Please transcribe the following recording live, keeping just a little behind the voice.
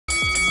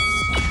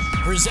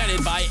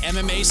Presented by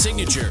MMA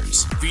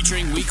Signatures,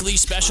 featuring weekly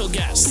special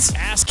guests,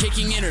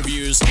 ass-kicking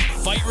interviews,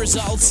 fight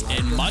results,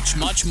 and much,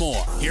 much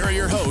more. Here are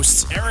your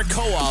hosts, Eric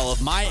Kowal of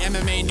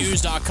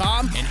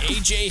MyMMANews.com and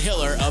AJ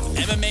Hiller of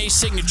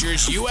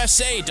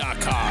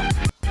MMASignaturesUSA.com.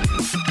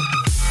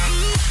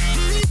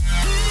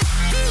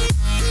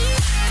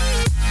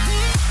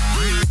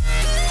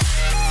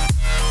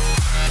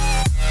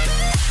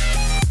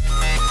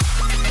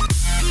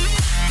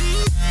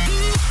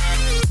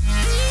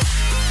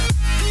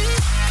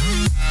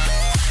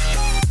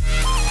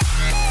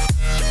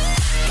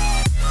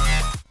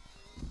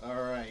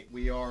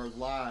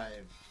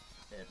 Live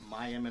at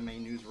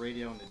MyMMANews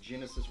Radio in the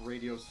Gynesis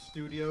Radio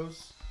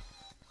studios.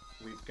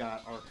 We've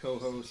got our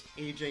co-host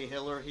AJ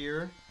Hiller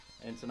here,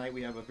 and tonight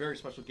we have a very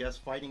special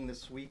guest fighting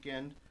this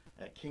weekend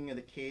at King of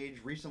the Cage.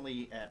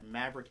 Recently at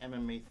Maverick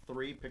MMA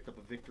 3, picked up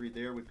a victory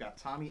there. We've got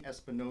Tommy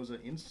Espinosa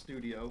in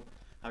studio.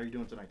 How are you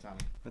doing tonight,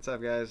 Tommy? What's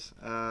up, guys?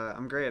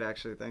 I'm great,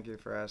 actually. Thank you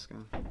for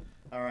asking.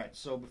 All right,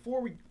 so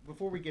before we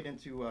get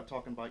into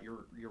talking about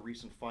your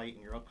recent fight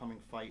and your upcoming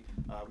fight,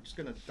 we're just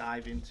going to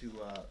dive into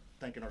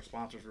thanking our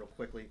sponsors real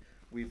quickly.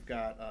 We've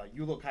got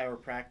Yulo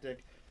Chiropractic,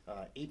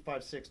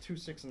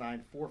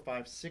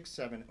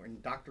 856-269-4567, or in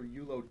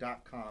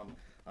dryulo.com.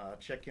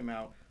 Check him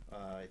out.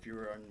 If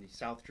you're in the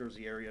South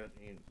Jersey area,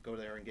 you can go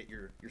there and get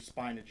your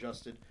spine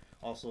adjusted.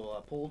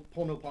 Also,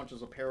 Pull No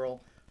Punches Apparel.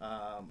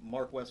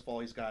 Mark Westfall,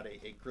 he's got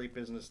a great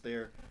business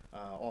there,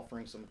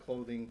 offering some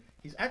clothing.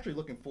 He's actually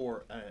looking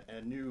for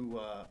a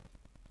new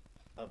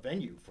a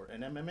venue for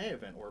an MMA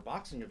event or a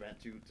boxing event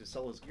to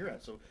sell his gear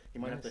at. So he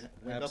might have to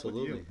link up with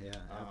you. Yeah,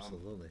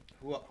 absolutely.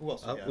 Who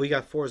else? We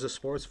got Forza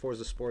Sports.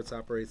 Forza Sports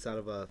operates out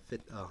of a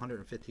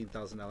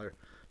 $115,000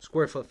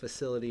 square foot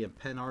facility in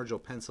Pen Argyl,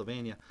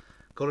 Pennsylvania.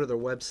 Go to their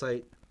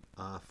website,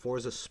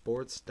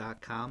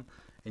 forzasports.com,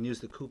 and use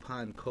the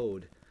coupon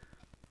code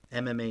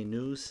MMA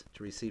News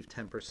to receive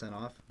 10%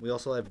 off. We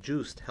also have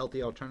Juiced,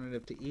 healthy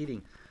alternative to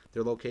eating.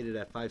 They're located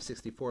at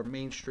 564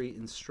 Main Street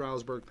in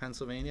Stroudsburg,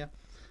 Pennsylvania.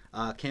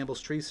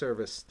 Campbell's Tree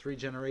Service, 3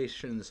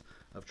 generations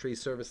of tree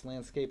service,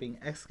 landscaping,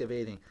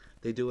 excavating.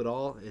 They do it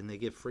all, and they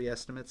give free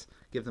estimates.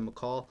 Give them a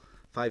call,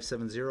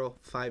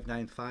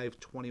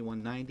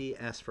 570-595-2190.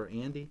 Ask for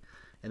Andy.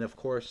 And, of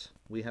course,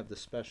 we have the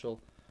special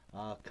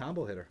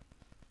combo hitter.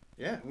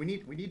 Yeah, we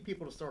need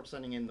people to start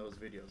sending in those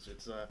videos.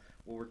 It's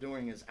what we're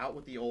doing is out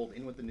with the old,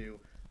 in with the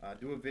new.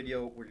 Do a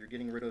video where you're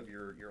getting rid of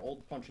your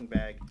old punching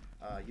bag.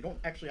 You don't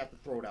actually have to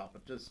throw it out,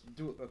 but just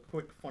do a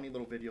quick, funny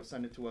little video.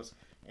 Send it to us,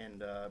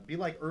 and be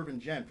like Irvin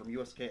Jen from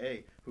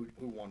USKA, who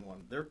won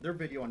one. Their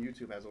video on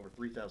YouTube has over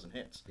 3,000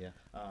 hits. Yeah.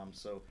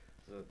 So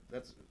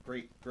that's a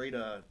great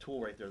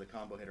tool right there, the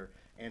combo hitter.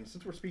 And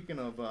since we're speaking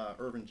of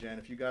Irvin Jen,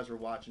 if you guys are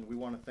watching, we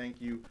want to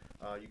thank you.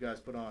 You guys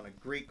put on a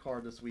great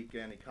card this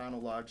weekend, Econo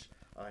Lodge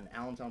in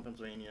Allentown,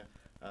 Pennsylvania.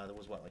 There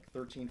was like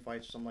 13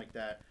 fights or something like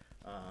that.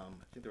 I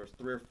think there was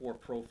 3 or 4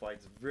 pro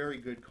fights. Very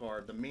good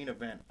card. The main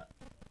event,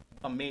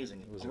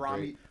 amazing.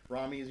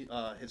 Rami's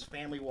his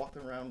family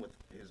walking around with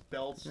his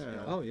belts. Yeah. You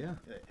know, Oh yeah.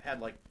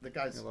 Had like the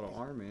guy's A little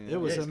army. It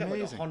was he's amazing.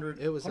 got like 100,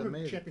 It was 100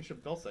 amazing.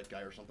 championship belts, that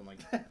guy, or something like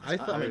that. I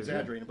thought I'm it was,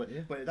 exaggerating,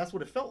 yeah. but that's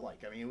what it felt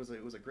like. I mean,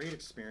 it was a great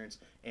experience.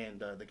 And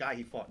the guy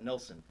he fought,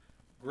 Nelson,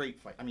 great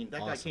fight. I mean,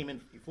 that guy came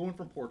in. He flew in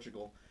from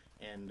Portugal,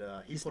 and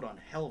he put on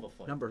a hell of a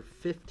fight. Number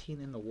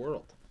 15 in the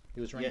world. He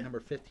was ranked number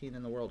 15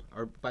 in the world,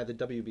 or by the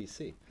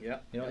WBC. Yeah.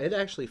 You know, it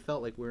actually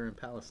felt like we were in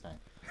Palestine.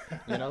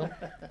 You know.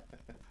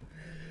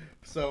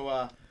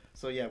 So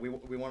yeah,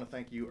 we want to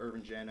thank you,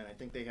 Irvin Jen, and I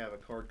think they have a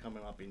card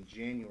coming up in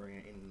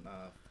January in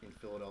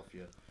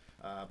Philadelphia.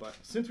 But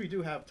since we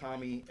do have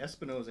Tommy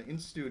Espinosa in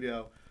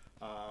studio,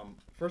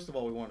 first of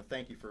all, we want to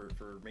thank you for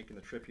making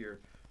the trip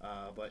here.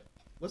 But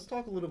let's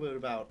talk a little bit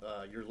about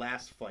your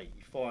last fight.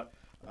 You fought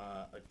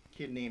a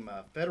kid named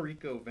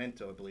Federico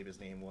Vento, I believe his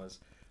name was.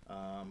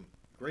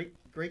 Great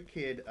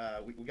kid.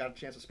 We got a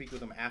chance to speak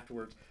with him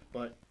afterwards.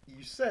 But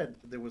you said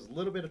there was a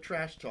little bit of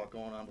trash talk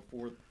going on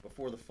before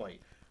the fight.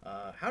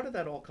 How did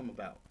that all come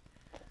about?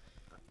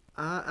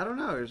 I don't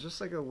know. It was just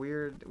like a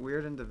weird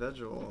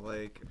individual.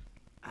 Like,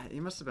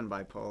 he must have been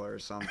bipolar or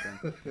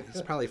something.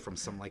 He's probably from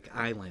some like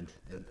island.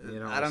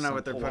 You know. I don't know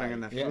what they're Hawaii. putting in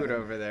the food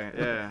over there.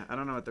 Yeah, I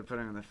don't know what they're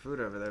putting in the food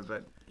over there.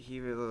 But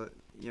he was,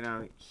 you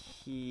know,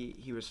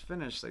 he was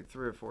finished like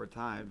 3 or 4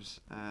 times,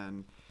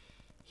 and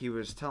he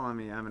was telling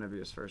me I'm gonna be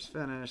his first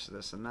finish,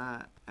 this and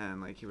that,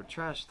 and like he would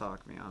trash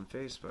talk me on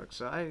Facebook.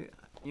 So I,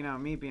 you know,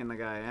 me being the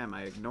guy I am,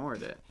 I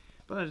ignored it.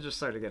 But it just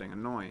started getting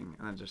annoying,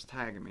 and then just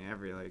tagging me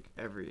every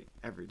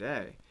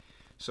day.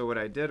 So what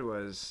I did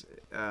was,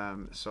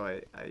 so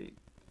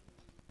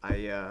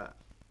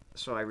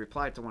I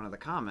replied to one of the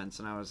comments,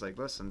 and I was like,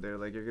 listen,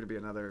 dude, like, you're gonna be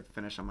another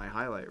finish on my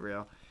highlight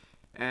reel.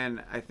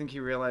 And I think he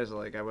realized,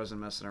 like, I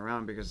wasn't messing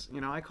around, because, you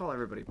know, I call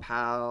everybody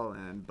pal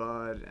and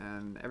bud,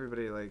 and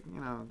everybody, like, you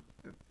know,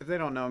 if they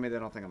don't know me, they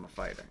don't think I'm a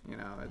fighter. You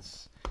know,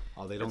 it's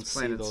they don't it's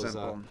plain see and those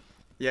simple.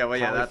 Yeah, well,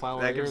 yeah,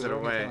 that gives it or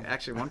away. anything?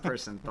 Actually, one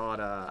person thought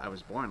I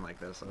was born like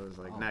this. I was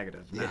like,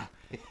 negative. No. Yeah.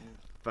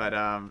 But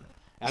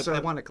So I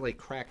want to like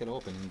crack it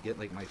open and get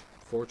like my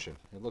fortune.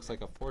 It looks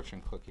like a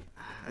fortune cookie.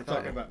 We're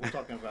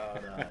talking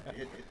about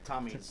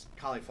Tommy's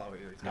cauliflower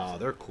ears. No,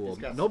 they're cool.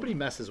 Nobody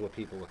messes with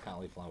people with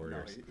cauliflower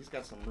ears. He's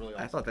got some really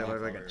awesome. I thought they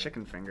looked like a ears.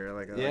 chicken finger,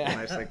 like a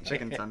nice like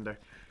chicken tender.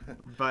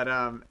 But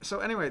so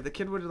anyway, the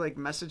kid would like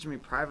message me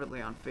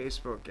privately on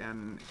Facebook,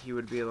 and he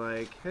would be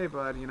like, "Hey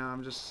bud,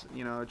 I'm just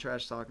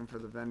trash talking for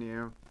the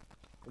venue.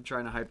 I'm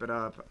trying to hype it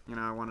up.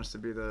 I want us to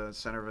be the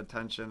center of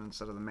attention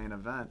instead of the main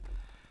event."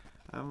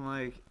 I'm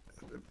like,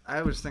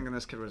 I was thinking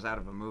this kid was out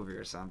of a movie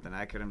or something.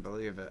 I couldn't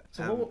believe it.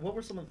 So what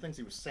were some of the things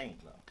he was saying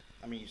though?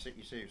 I mean, you say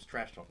he was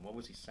trash talking. What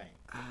was he saying?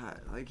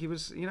 Like he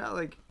was,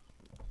 like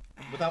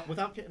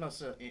without getting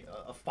us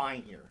a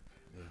fine here.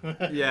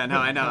 Yeah, no,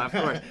 I know, of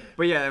course.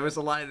 But yeah, it was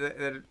a lot.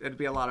 It'd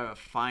be a lot of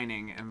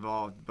fining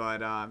involved.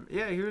 But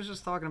yeah, he was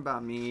just talking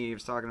about me. He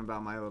was talking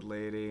about my old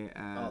lady.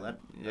 And,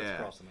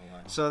 that's crossing the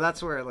line. So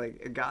that's where like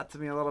it got to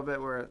me a little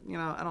bit. Where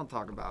I don't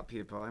talk about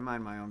people. I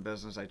mind my own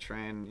business. I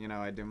train.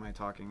 I do my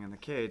talking in the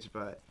cage.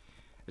 But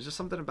there's just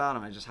something about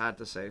him. I just had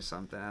to say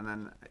something. And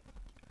then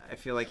I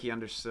feel like he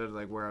understood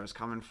like where I was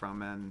coming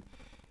from. And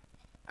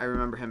I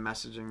remember him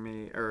messaging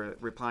me or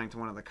replying to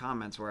one of the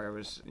comments where I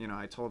was,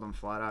 I told him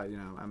flat out,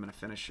 I'm going to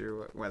finish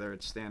you whether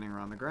it's standing or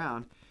on the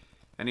ground.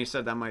 And he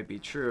said that might be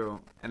true.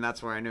 And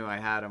that's where I knew I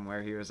had him,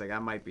 where he was like,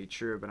 that might be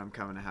true, but I'm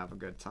coming to have a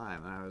good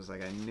time. And I was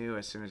like, I knew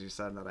as soon as he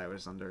said that I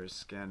was under his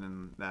skin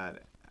and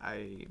that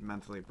I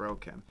mentally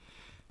broke him.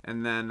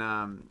 And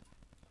then,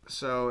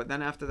 so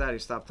then after that, he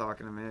stopped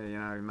talking to me.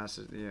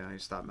 He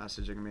stopped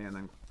messaging me, and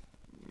then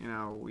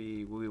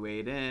we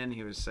weighed in.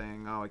 He was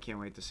saying, "Oh, I can't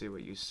wait to see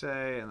what you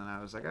say." And then I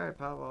was like, "All right,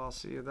 pal, well, I'll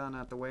see you then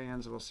at the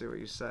weigh-ins. We'll see what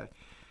you say."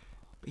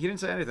 He didn't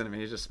say anything to me.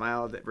 He just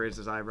smiled, raised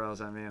his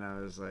eyebrows at me, and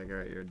I was like, "All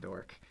right, you're a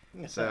dork."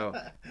 So,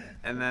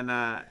 and then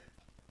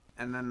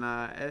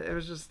it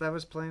was just, that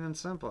was plain and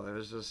simple. It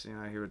was just,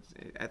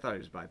 I thought he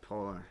was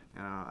bipolar.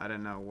 I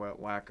didn't know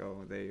what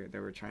wacko they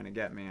were trying to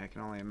get me. I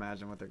can only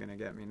imagine what they're gonna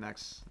get me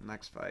next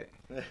fight.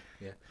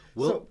 Yeah.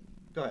 Will,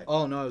 go ahead.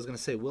 Oh no, I was gonna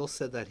say Will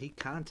said that he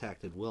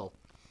contacted Will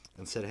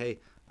and said, "Hey,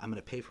 I'm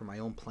going to pay for my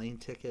own plane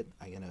ticket.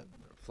 I'm going to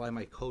fly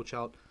my coach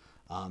out.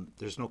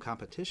 There's no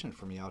competition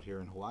for me out here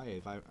in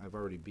Hawaii. I've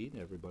already beaten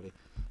everybody."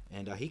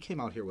 And he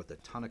came out here with a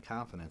ton of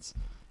confidence.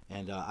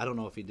 And I don't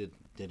know if he did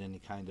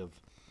any kind of,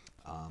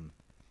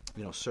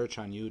 search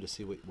on you to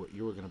see what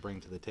you were going to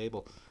bring to the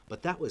table.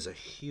 But that was a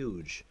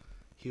huge,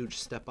 huge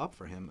step up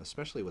for him,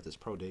 especially with his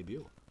pro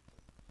debut.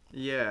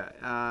 Yeah.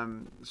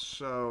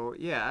 So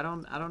yeah, I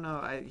don't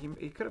know.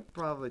 He could have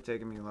probably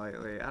taken me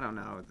lightly. I don't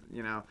know.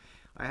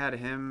 I had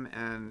him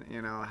and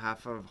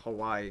half of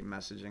Hawaii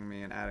messaging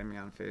me and adding me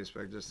on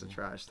Facebook just to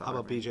trash talk. How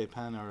about me. BJ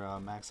Penn or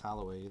Max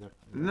Holloway either?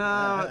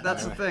 No,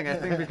 that's the thing. I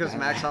think because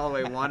Max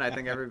Holloway won, I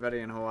think everybody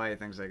in Hawaii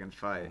thinks they can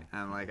fight.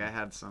 And like I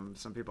had some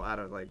people out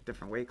of like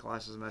different weight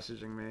classes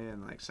messaging me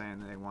and like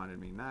saying they wanted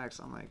me next.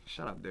 I'm like,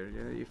 shut up, dude.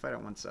 You fight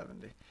at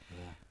 170. Yeah.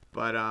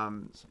 But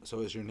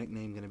So is your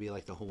nickname going to be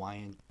like the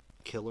Hawaiian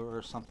Killer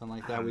or something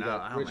like that? We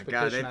got Rich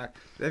Patriciak.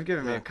 They've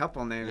given me a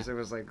couple names. It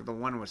was like the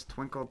one was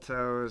Twinkle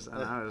Toes, and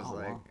I was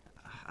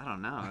I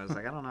don't know. I was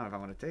like, I don't know if I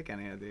want to take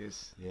any of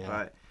these. Yeah.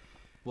 But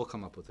we'll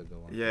come up with a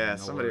good one. Yeah,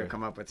 somebody will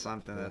come up with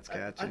something that's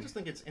catchy. I just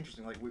think it's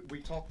interesting. Like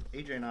we talked,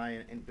 AJ and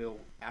I and Bill,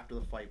 after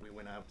the fight, we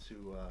went out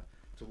to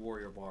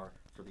Warrior Bar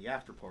for the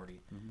after party,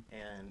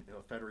 and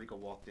Federico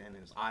walked in and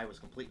his eye was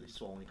completely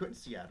swollen. He couldn't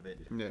see out of it.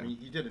 Yeah. I mean,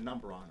 you did a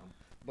number on him,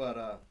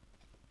 but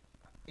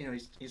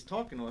he's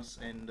talking to us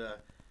and.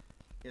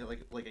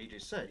 Like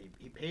AJ said,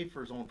 he paid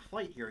for his own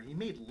fight here. He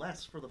made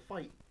less for the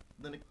fight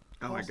than it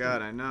cost Oh my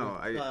God, him. I know.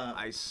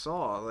 I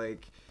saw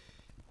like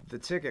the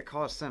ticket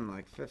cost him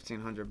like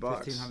 $1,500.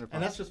 $1,500.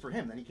 And that's just for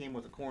him. Then he came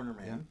with a corner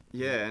man.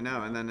 Yeah, I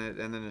know. And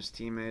then his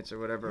teammates or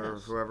whatever,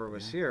 whoever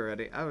was here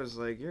already. I was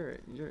like, you're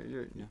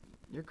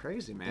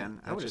crazy, man.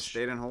 I would have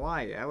stayed in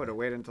Hawaii. I would have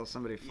waited until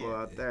somebody flew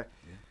out there.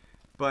 Yeah.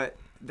 But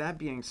that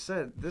being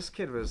said, this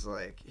kid was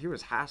like, he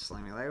was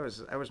hassling me. Like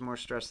I was more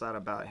stressed out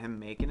about him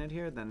making it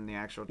here than the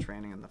actual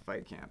training in the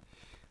fight camp.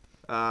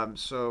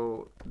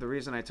 So the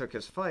reason I took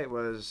his fight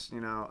was,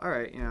 all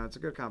right, it's a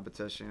good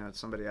competition. It's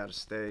somebody out of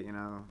state.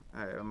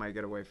 I might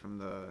get away from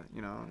the,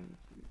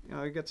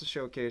 he gets to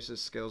showcase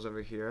his skills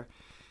over here.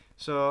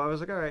 So I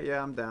was like, all right,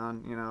 yeah, I'm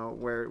down.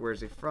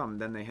 Where's he from?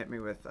 Then they hit me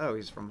with, oh,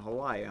 he's from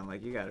Hawaii. I'm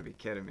like, you got to be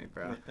kidding me,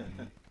 bro.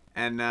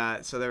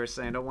 And so they were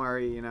saying, don't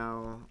worry,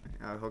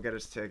 he'll get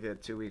his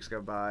ticket. 2 weeks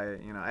go by.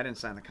 I didn't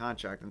sign the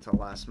contract until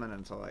last minute,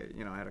 until I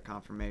had a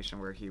confirmation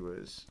where he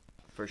was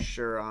for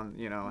sure on,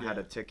 had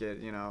a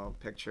ticket,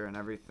 picture and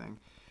everything.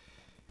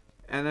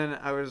 And then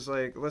I was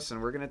like,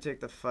 listen, we're going to take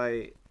the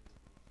fight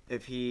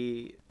if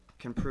he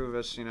can prove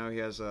us, he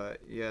has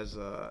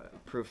a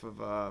proof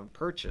of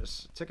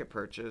ticket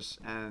purchase,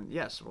 and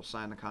yes, we'll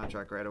sign the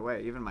contract right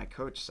away. Even my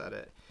coach said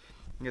it.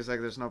 He was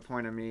like, there's no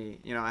point in me,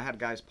 I had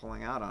guys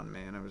pulling out on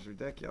me, and it was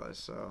ridiculous.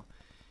 So,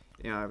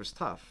 it was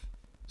tough.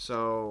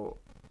 So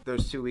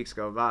those 2 weeks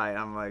go by, and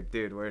I'm like,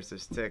 dude, where's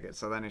this ticket?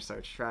 So then he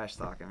starts trash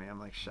talking me. I'm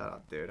like, shut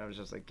up, dude. I was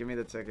just like, give me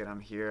the ticket. I'm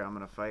here. I'm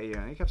gonna fight you.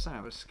 And he kept saying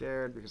I was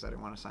scared because I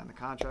didn't want to sign the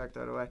contract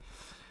right away.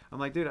 I'm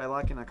like, dude, I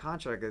lock in a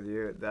contract with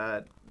you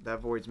that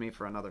voids me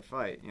for another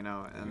fight, you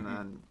know. And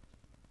then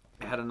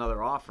I had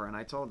another offer, and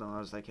I told them, I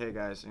was like, hey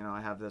guys, you know,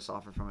 I have this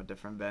offer from a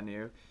different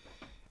venue.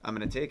 I'm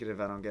going to take it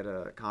if I don't get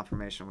a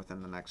confirmation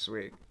within the next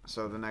week.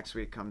 So the next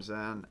week comes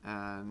in,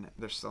 and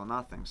there's still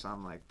nothing. So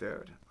I'm like,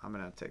 dude, I'm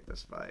going to take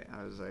this fight.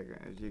 I was like,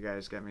 if you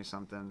guys get me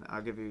something,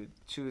 I'll give you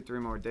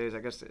 2-3 more days. I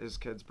guess his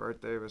kid's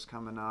birthday was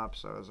coming up,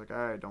 so I was like, all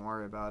right, don't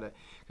worry about it.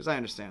 Because I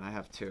understand, I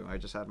have 2. I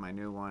just had my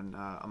new one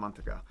a month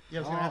ago. Yeah,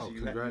 I was going to ask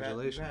you,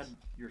 congratulations. you had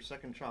your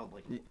second child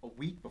like a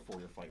week before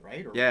your fight,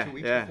 right? Or Yeah, 2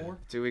 weeks yeah, before?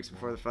 2 weeks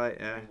before the fight,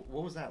 yeah.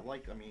 What was that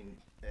like? I mean,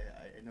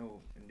 I know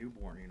a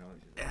newborn, you know.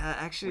 Yeah,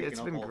 actually, it's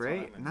waking been up all the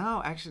great. time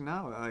No, actually,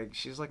 no. Like,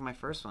 she's like my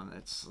first one.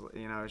 It's,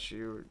 you know,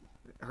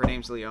 her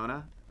name's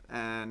Leona,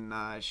 and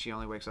she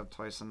only wakes up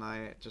twice a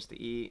night just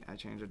to eat. I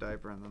change her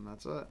diaper, and then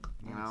that's it,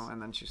 you know, and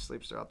then she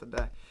sleeps throughout the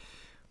day.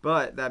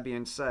 But that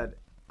being said,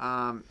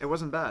 it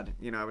wasn't bad.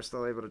 You know, I was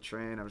still able to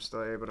train. I was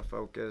still able to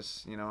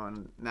focus, you know,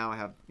 and now I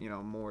have, you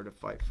know, more to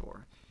fight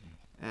for.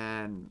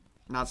 And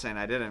not saying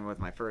I didn't with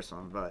my first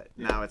one, but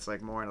now it's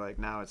like more like,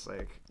 now it's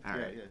like, all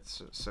right,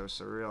 it's so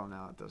surreal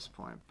now at this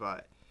point.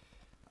 But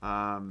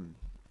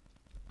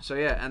so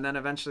yeah, and then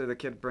eventually the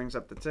kid brings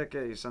up the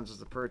ticket, he sends us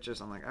the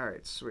purchase. I'm like, all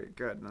right, sweet,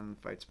 good. And then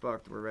the fight's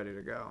booked, we're ready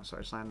to go. So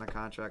I signed the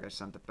contract, I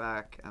sent it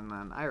back, and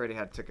then I already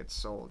had tickets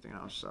sold, you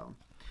know, so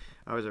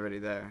I was already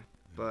there.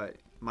 But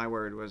my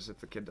word was, if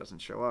the kid doesn't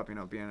show up, you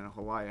know, being in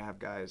Hawaii, I have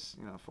guys,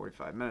 you know,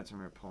 45 minutes and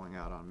they're pulling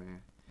out on me.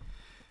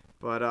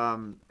 But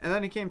and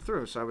then he came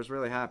through, so I was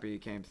really happy he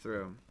came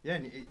through. Yeah,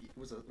 and it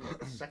was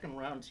a second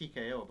round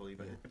TKO, I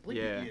believe. I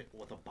believe he hit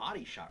with a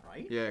body shot,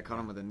 right? Yeah, I caught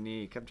him with a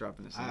knee. He kept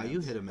dropping his hands. You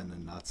hit him in the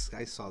nuts.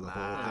 I saw the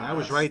whole thing. I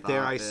was right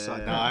there. I saw.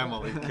 No, I'm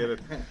only kidding.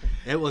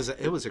 It was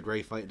a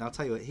great fight, and I'll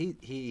tell you what,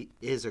 he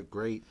is a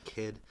great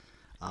kid.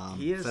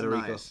 He is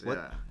Federico. nice.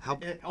 Yeah.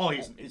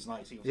 He's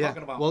nice. He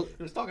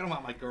was talking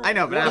about my girl. I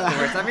know, but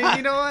afterwards, I mean,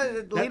 you know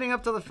what? Leading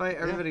up to the fight,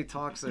 everybody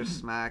talks their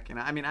smack. You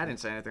know, I mean, I didn't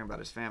say anything about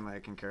his family. I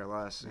can care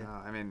less. You know,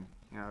 I mean,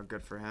 you know,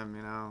 good for him.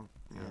 You know,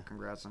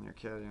 congrats on your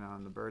kid. You know,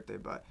 on the birthday.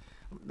 But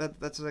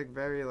that's like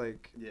very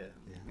like you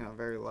know,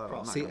 very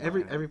low. See,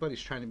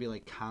 everybody's trying to be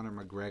like Conor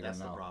McGregor That's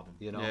now. the problem.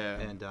 You know,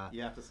 and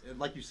you have to,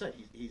 like you said,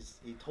 he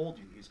told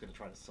you he's going to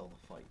try to sell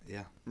the fight.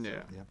 Yeah.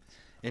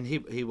 And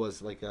he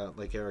was like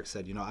Eric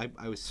said, you know, I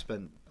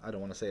don't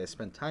want to say I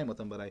spent time with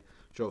him, but I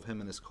drove him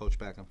and his coach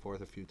back and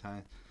forth a few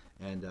times,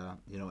 and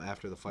you know,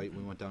 after the fight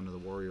we went down to the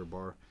Warrior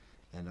Bar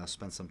and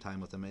spent some time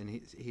with him, and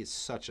he's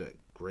such a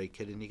great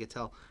kid, and you could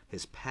tell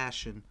his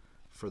passion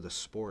for the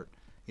sport.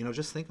 You know,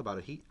 just think about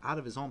it. He, out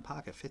of his own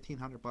pocket,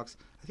 $1,500.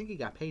 I think he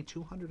got paid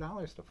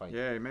 $200 to fight.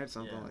 Yeah, he made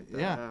something like that.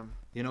 Yeah.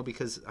 You know,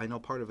 because I know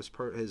part of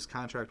his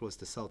contract was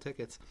to sell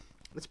tickets.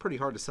 It's pretty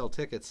hard to sell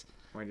tickets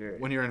when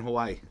you're in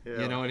Hawaii.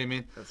 Yeah, you know what I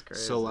mean? That's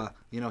crazy. So,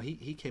 you know,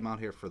 he came out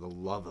here for the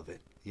love of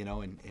it. You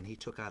know, and he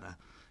took out a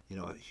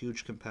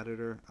huge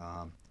competitor.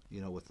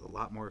 You know, with a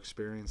lot more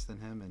experience than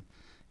him, and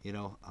you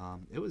know,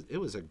 it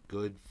was a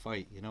good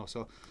fight. You know,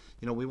 so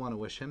you know, we want to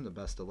wish him the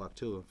best of luck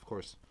too. Of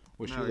course.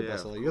 Wish you the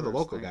best of luck. You're the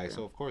local guy,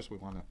 so of course we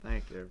want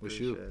to wish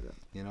you,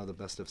 the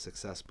best of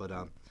success. But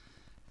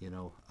you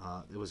know,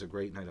 it was a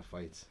great night of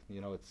fights.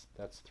 You know,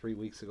 that's 3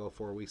 weeks ago,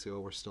 4 weeks ago.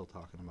 We're still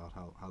talking about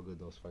how good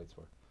those fights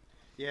were.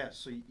 Yeah.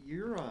 So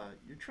you're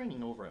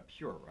training over at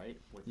Pure, right?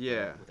 With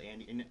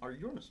Andy. And are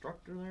you an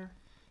instructor there?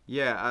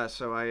 Yeah.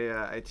 So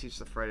I teach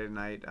the Friday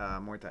night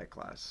Muay Thai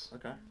class.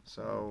 Okay.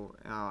 So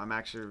I'm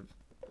actually,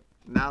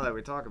 now that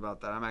we talk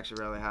about that, I'm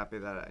actually really happy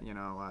that you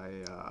know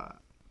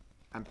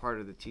I'm part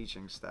of the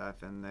teaching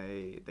staff, and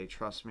they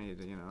trust me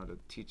to, you know, to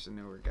teach the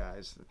newer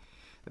guys,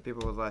 the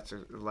people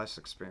with less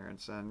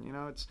experience. And you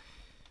know, it's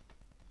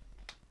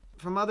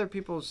from other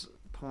people's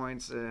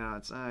points, you know,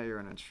 it's you're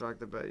an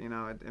instructor, but you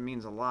know, it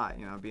means a lot,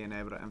 you know, being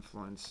able to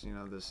influence, you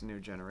know, this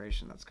new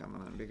generation that's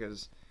coming in,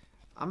 because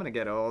I'm gonna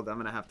get old, I'm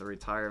gonna have to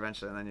retire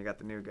eventually, and then you got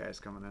the new guys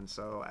coming in.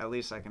 So at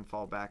least I can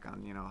fall back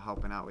on, you know,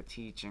 helping out with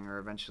teaching, or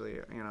eventually,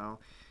 you know,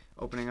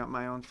 opening up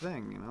my own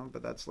thing, you know.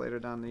 But that's later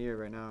down the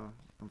year. Right now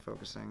I'm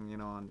focusing, you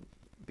know, on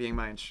being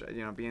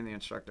being the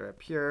instructor at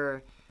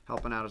Pure,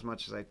 helping out as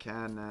much as I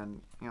can,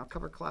 and you know,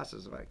 cover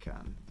classes if I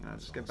can. You know,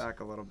 just get back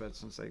a little bit,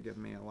 since they give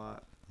me a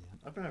lot.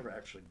 I've never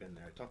actually been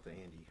there. I talked to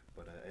Andy,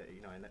 but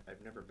you know,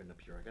 I've never been to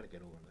Pure. I got to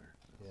get over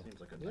there. It seems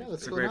like a nice.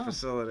 Let's It's a go great down.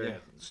 facility. Yeah.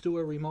 Let's do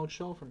a remote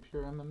show from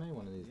Pure MMA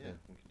one of these days.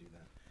 We can do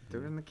that.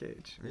 Do it in the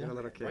cage. We got a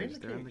little cage. Right in the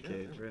Do it in the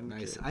cage, cage. Right in the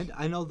Nice. cage.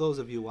 I know those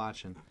of you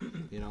watching,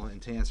 you know,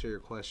 and to answer your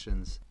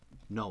questions,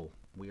 no,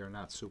 we are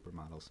not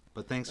supermodels.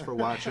 But thanks for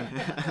watching.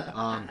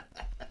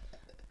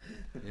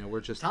 You know,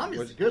 we're just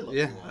Tommy's a good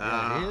looking one.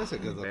 Yeah, he is a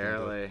good looking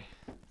Barely.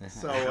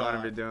 So I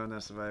wouldn't be doing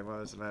this if I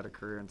had a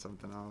career in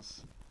something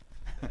else.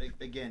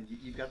 again,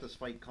 you got this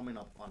fight coming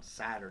up on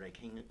Saturday,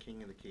 King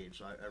of the Cage.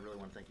 So I really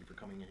want to thank you for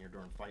coming in here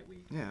during fight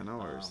week. Yeah, no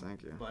worries.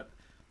 Thank you. But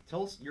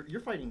tell us, you're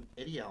fighting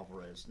Eddie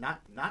Alvarez,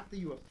 not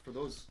the UFC. For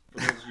those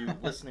of you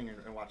listening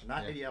and watching,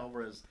 not Eddie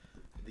Alvarez,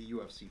 the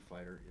UFC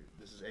fighter.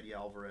 This is Eddie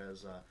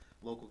Alvarez,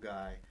 local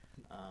guy.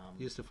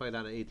 He used to fight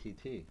out of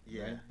ATT.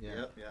 Yeah, right?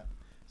 yeah.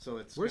 So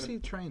it's where's he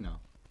train now?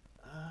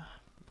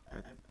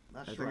 I'm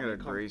not I sure. think at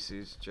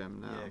Gracie's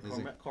gym now.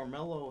 Yeah,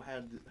 Carmelo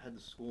had the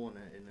school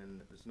and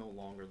then is no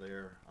longer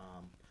there.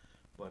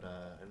 But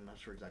I'm not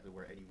sure exactly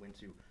where Eddie went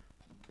to.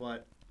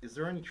 But is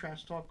there any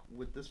trash talk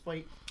with this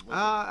fight?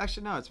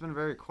 Actually, no. It's been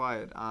very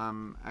quiet.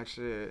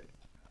 Actually,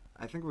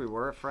 I think we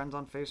were friends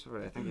on Facebook,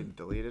 but I think he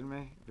deleted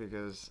me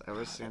because I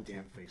was seeing.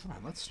 Damn face. Come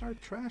on, let's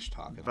start trash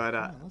talking. But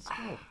Come on, let's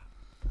go.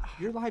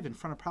 You're live in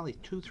front of probably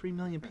 2-3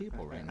 million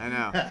people right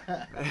now. I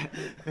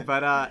know.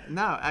 But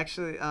no,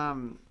 actually,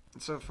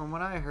 so from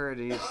what I heard,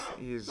 he's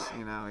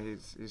saying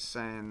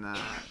that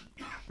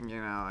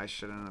I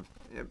shouldn't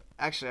have.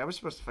 Actually, I was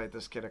supposed to fight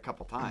this kid a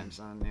couple times,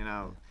 and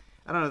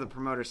I don't know. The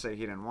promoters say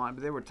he didn't want it,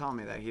 but they were telling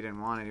me that he didn't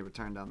want it. He would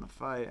turn down the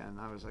fight, and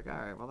I was like, all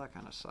right, well, that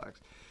kind of sucks.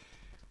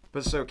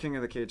 But so King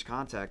of the Cage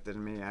contacted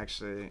me.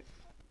 Actually,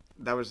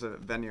 that was the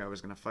venue I was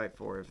going to fight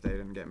for if they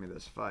didn't get me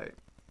this fight.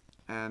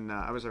 And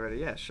I was already,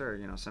 yeah, sure,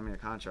 send me a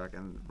contract.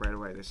 And right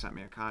away they sent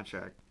me a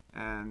contract.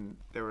 And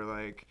they were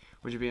like,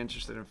 would you be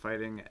interested in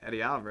fighting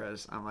Eddie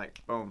Alvarez? I'm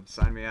like, boom,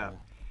 sign me up.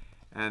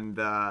 And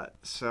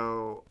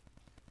so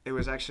it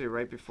was actually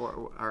right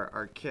before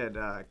our kid,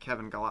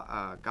 Kevin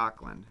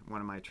Gocklin,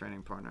 one of my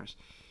training partners.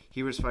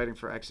 He was fighting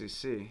for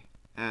XEC.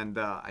 And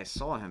I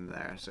saw him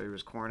there. So he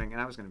was cornering.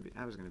 And I was gonna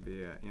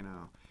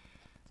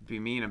be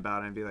mean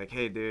about it and be like,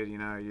 hey dude,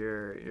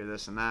 you're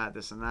this and that.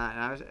 And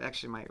I was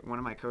actually, one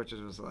of my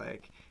coaches was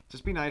like,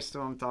 just be nice to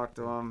him, talk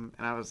to him.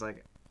 And I was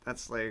like,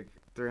 that's like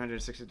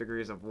 360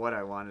 degrees of what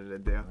I wanted to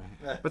do.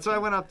 But so I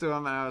went up to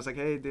him and I was like,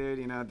 hey dude,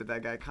 did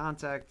that guy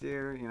contact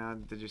you?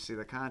 Did you see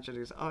the contract? He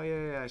goes, oh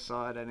yeah, I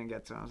saw it. I didn't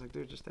get to it. I was like,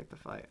 dude, just take the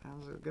fight. I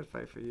was like, a good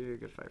fight for you,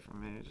 good fight for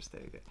me. Just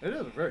take it. It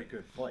is a very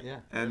good fight. Yeah.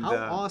 And how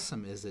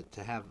awesome is it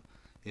to have,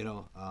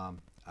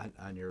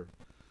 on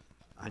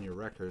your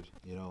record,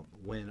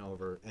 win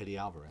over Eddie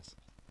Alvarez?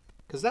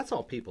 Because that's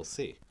all people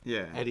see.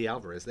 Yeah. Eddie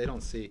Alvarez. They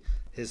don't see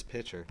his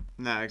picture.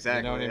 No,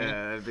 exactly. You know what I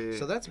mean? It'd be,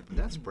 so that's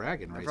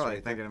bragging I'm rights. probably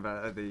right thinking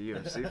about the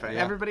UFC fight.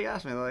 Yeah. Everybody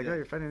asked me, they're like, oh,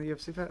 you're fighting the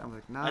UFC fight? I'm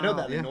like, no. I know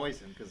that annoys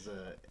him because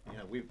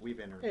we've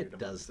interviewed him. It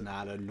does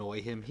not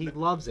annoy him. He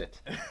loves it.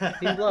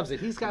 He loves it.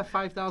 He's got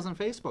 5,000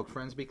 Facebook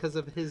friends because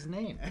of his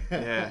name.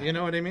 Yeah. You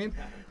know what I mean?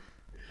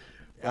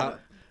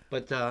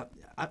 But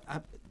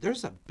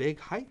there's a big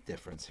height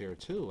difference here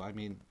too. I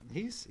mean,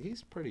 he's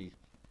pretty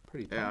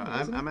tall.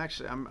 Yeah,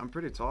 I'm I'm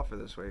pretty tall for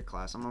this weight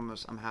class.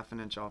 I'm half an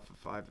inch off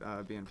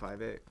of being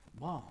 5'8".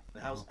 Wow.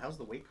 How's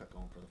the weight cut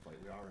going for the fight?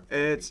 We are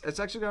in It's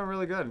actually going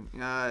really good.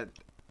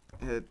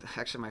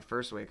 Actually, my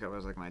first weight cut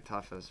was like my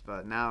toughest,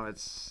 but now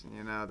it's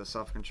the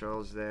self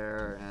control's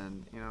there,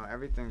 and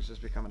everything's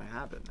just becoming a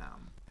habit now.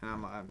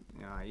 And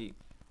I eat.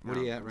 What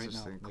are you at right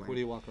now? Like, what do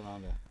you walk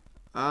around at?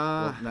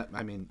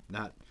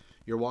 Not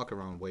your walk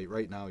around weight.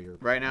 Right now you're.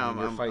 Right now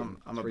you're fighting.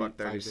 I'm a buck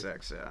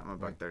 36. Yeah, I'm a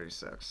buck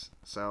 36.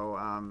 So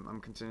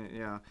I'm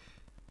continuing.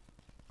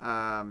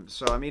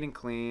 So I'm eating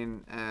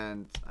clean,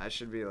 and I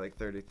should be like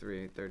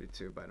 33,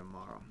 32 by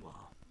tomorrow.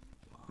 Wow.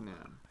 Yeah.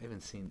 I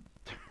haven't seen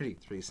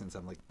 33 since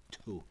I'm like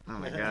 2. Oh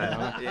my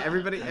god. Yeah,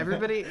 everybody.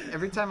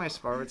 Every time I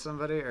spar with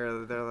somebody,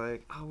 or they're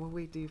like, "Oh, what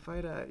weight do you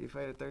fight at? You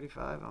fight at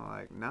 35?" I'm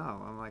like,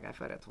 "No." I'm like, "I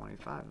fight at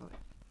 25." I'm like,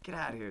 get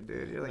out of here,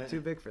 dude. You're like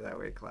too big for that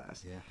weight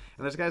class. Yeah. And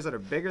there's guys that are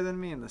bigger than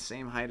me and the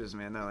same height as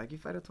me, and they're like, you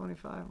fight at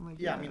 25? I'm like,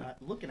 yeah. I mean,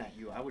 looking at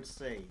you, I would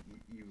say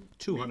you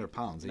 200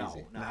 pounds no,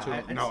 easy. No,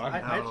 no.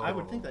 I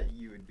would think that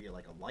you would be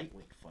like a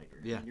lightweight fighter.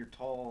 Yeah. And you're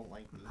tall,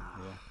 like.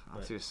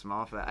 I'm too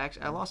small for that.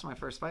 Actually, I lost my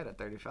first fight at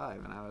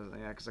 35, and I was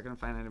because I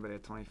couldn't find anybody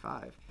at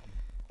 25.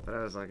 But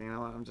I was like, you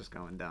know what? I'm just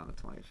going down to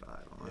 25.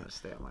 I'm going to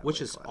stay at my Which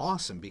weight is class.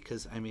 awesome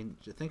because, I mean,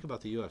 to think about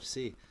the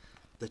UFC,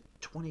 the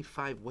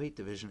 25 weight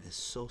division is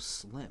so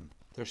slim.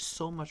 There's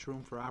so much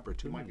room for You might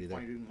opportunity be there.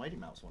 fighting Mighty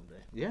Mouse one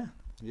day. Yeah.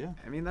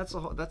 I mean, that's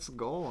the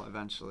goal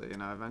eventually.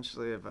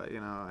 Eventually, if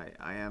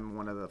I am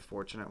one of the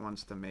fortunate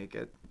ones to make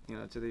it,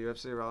 to the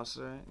UFC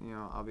roster,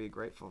 I'll be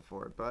grateful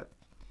for it. But,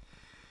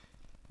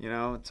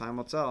 time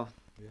will tell.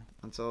 Yeah.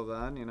 Until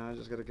then, I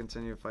just got to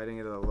continue fighting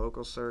either the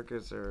local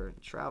circuits or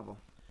travel.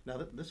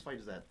 Now, this fight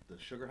is at the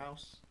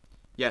SugarHouse?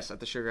 Yes, at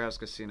the SugarHouse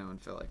Casino in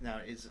Philly. Now,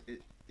 is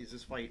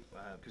this fight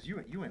because you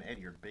and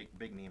Eddie are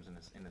big names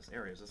in this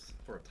area? Is this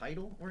for a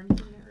title or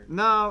anything? Or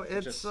No,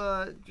 it's just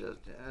a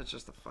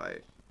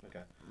fight.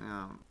 Okay.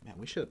 Man,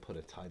 we should have put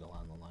a title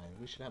on the line.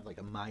 We should have like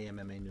a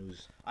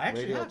MyMMANews I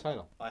actually radio have,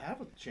 title. I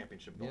have a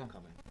championship belt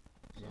coming.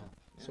 So,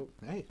 So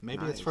hey,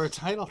 maybe Nice. it's for a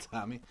title,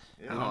 Tommy.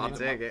 Yeah, I'll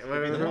take it.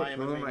 maybe the Who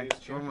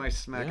MyMMANews am I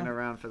smacking Yeah.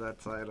 around for that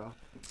title?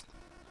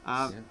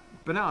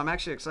 But no, I'm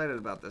actually excited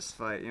about this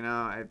fight.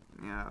 I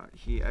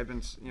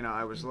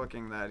was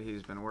looking that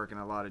he's been working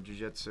a lot of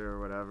jiu-jitsu or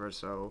whatever.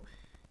 So,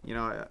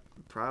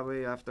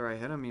 probably after I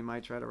hit him, he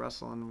might try to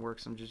wrestle and work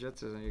some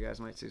jiu-jitsu, and you guys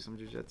might see some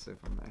jiu-jitsu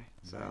from me.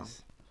 So,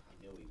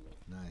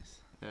 Nice.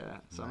 yeah.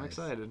 So I'm Nice.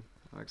 excited.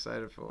 I'm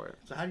excited for it.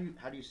 So how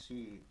do you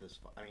see this?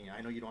 I mean,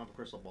 I know you don't have a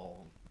crystal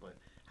ball, but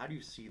how do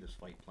you see this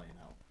fight playing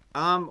out?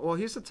 Well,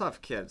 he's a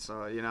tough kid,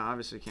 so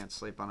obviously can't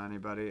sleep on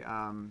anybody.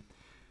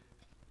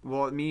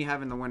 Well, me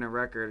having the winning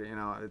record,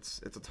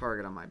 it's a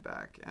target on my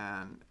back,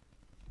 and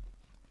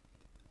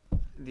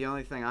the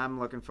only thing I'm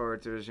looking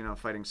forward to is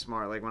fighting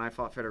smart. Like when I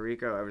fought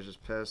Federico, I was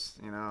just pissed.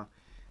 I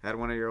had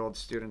one of your old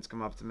students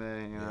come up to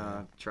me,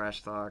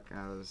 trash talk.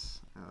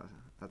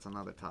 That's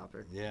another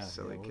topic. Yeah,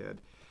 silly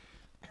kid.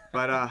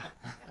 But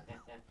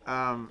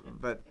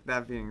but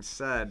that being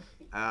said,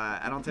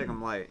 I don't take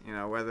them light.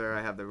 Whether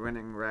I have the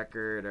winning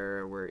record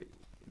or we're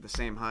the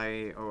same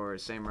height or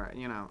same,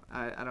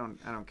 I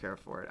don't care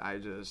for it.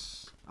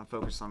 I'm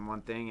focused on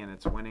one thing, and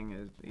it's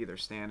winning, either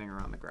standing or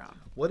on the ground.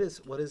 What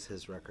is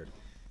his record?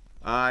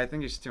 I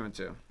think he's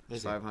 2-2.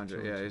 Is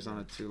 500. he? Yeah, he's on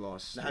a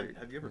 2-loss streak.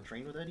 Have you ever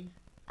trained with Eddie?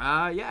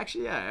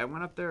 Yeah. I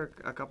went up there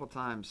a couple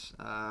times.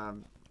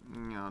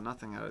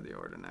 Nothing out of the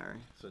ordinary.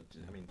 So,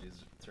 I mean,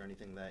 is there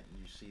anything that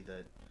you see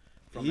that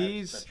from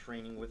that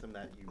training with him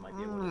that you might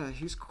be able to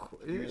he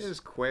is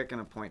quick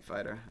and a point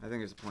fighter. I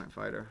think he's a point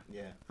fighter.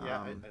 Yeah,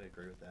 I'd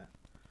agree with that.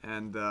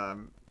 And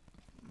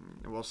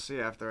we'll see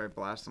after I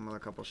blast him with a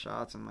couple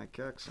shots and my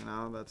kicks.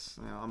 That's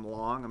I'm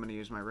long. I'm going to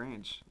use my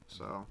range.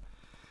 So,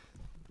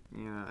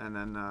 and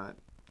then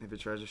if he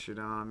tries to shoot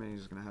on me,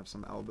 he's going to have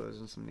some elbows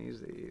and some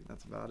knees to eat.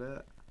 That's about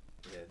it.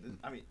 Yeah,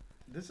 I mean,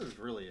 this is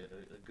really a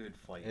good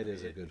fight. It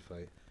is a good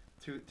fight.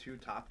 Two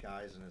top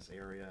guys in this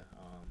area.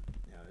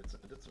 It's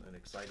an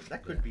exciting.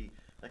 That could be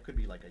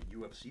like a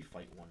UFC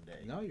fight one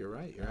day. No, you're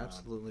right. You're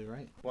absolutely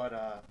right.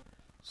 But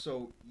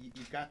so you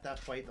got that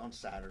fight on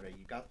Saturday.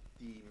 You got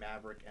the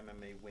Maverick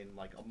MMA win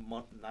like a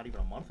month, not even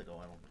a month ago.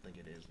 I don't think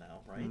it is now,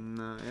 right?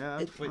 No,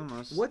 yeah,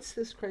 almost. What's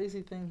this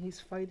crazy thing he's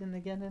fighting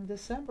again in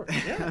December?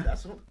 Yeah,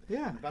 that's what.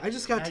 Yeah, I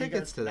just got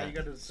tickets to that. You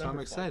got a so I'm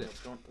excited.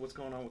 What's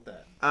going on with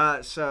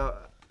that? So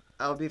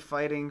I'll be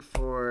fighting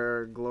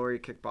for Glory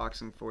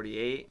Kickboxing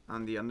 48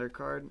 on the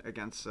undercard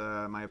against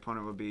my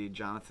opponent will be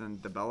Jonathan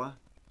DeBella.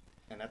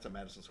 And that's at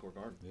Madison Square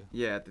Garden.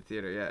 Yeah, at the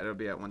theater. Yeah, it'll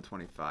be at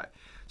 125.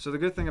 So the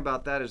good thing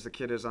about that is the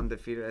kid is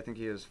undefeated. I think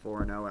he is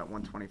 4-0 at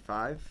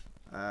 125.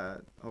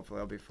 Hopefully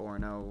I'll be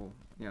 4-0,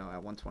 at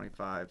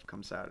 125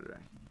 come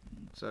Saturday.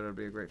 So it'll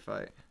be a great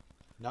fight.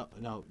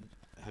 No.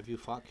 Have you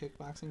fought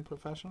kickboxing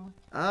professionally?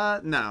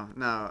 No.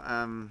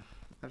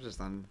 I've just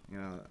done,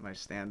 my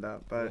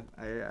stand-up, but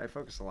I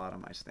focus a lot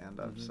on my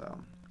stand-up, so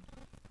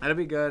it'll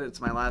be good. It's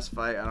my last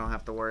fight. I don't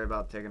have to worry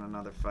about taking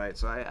another fight.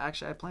 So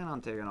I plan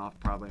on taking off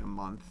probably a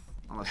month,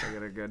 unless I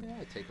get a good. Yeah,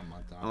 take a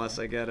month off. Unless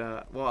I get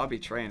I'll be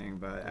training,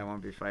 but I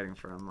won't be fighting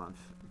for a month.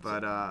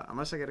 But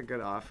unless I get a good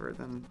offer,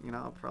 then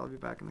I'll probably be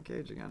back in the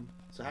cage again.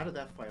 So how did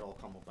that fight all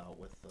come about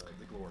with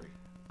the Glory?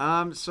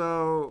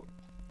 So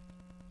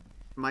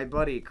my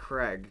buddy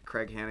Craig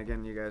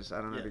Hannigan, you guys,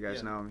 I don't know if you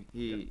guys know him.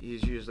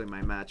 He's usually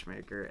my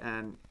matchmaker,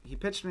 and he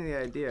pitched me the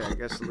idea. I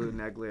guess Lou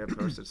Neglia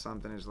posted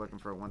something. He's looking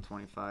for a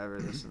 125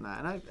 or this and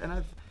that,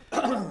 and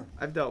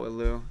I've dealt with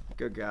Lou,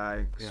 good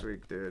guy,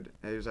 sweet dude.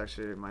 He was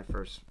actually my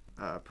first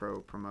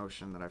pro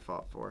promotion that I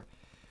fought for.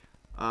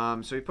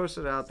 So he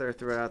posted it out there,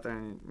 threw it out there,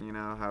 and you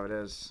know how it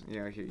is.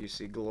 You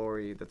see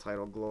Glory, the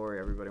title Glory.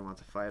 Everybody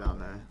wants to fight on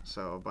there.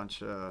 So a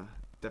bunch of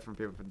different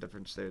people from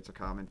different states are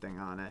commenting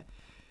on it.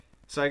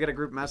 So I get a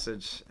group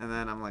message, and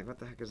then I'm like, what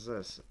the heck is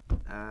this?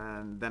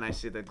 And then I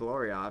see the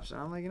Glory option.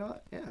 I'm like, you know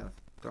what? Yeah,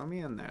 throw me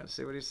in there.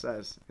 See what he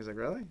says. He's like,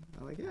 really?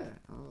 I'm like, yeah.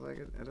 I was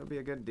like, it'll be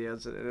a good deal.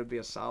 It'll be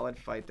a solid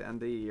fight to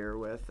end the year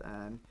with.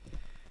 And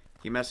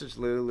he messaged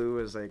Lou. Lou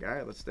was like, all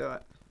right, let's do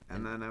it.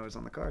 And then I was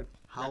on the card.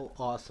 How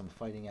awesome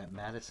fighting at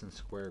Madison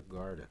Square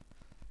Garden.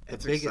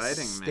 It's the biggest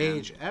exciting,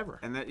 stage man. ever.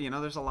 And that,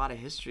 there's a lot of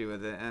history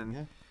with it.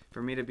 And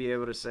for me to be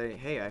able to say,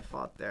 hey, I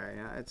fought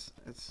there,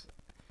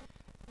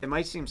 it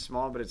might seem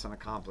small, but it's an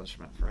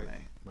accomplishment for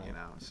me,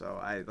 So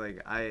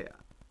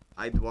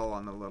I dwell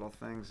on the little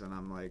things, and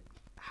I'm like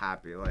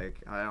happy.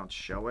 Like I don't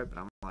show it, but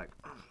I'm like,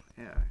 oh,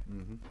 yeah,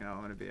 I'm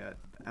gonna be at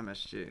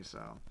MSG, so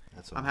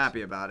I'm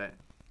happy about it.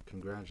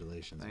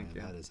 Congratulations, Thank man.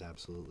 you. That is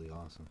absolutely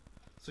awesome.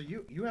 So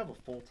you have a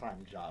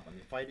full-time job. I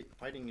mean,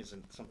 fighting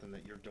isn't something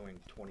that you're doing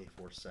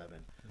 24/7.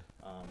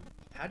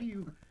 How do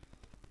you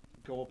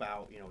go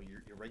about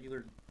your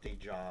regular day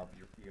job?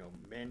 You're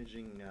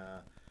managing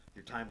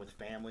your time with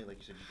family,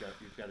 like you said,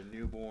 you've got a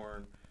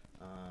newborn,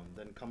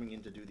 then coming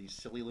in to do these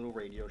silly little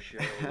radio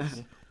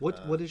shows.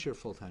 What is your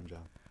full-time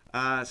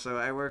job? So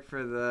I work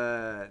for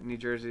the New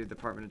Jersey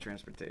Department of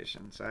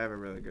Transportation, so I have a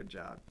really good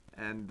job.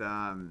 And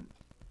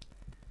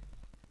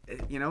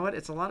you know what?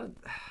 It's a lot of.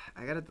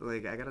 I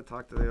gotta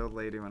talk to the old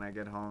lady when I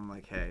get home.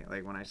 Like, hey,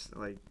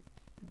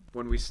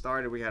 when we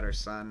started, we had our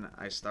son.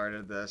 I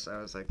started this.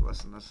 I was like,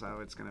 listen, this is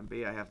how it's gonna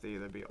be. I have to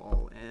either be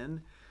all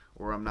in,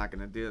 or I'm not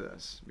gonna do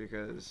this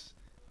because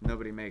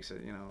nobody makes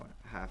it,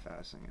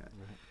 half-assing it.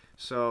 Right.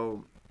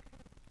 So,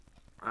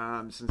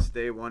 since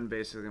day one,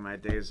 basically, my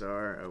days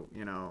are,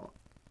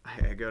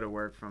 I go to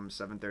work from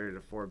 7:30 to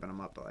 4, but I'm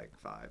up at like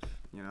 5,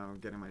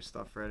 getting my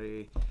stuff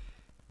ready,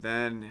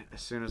 Then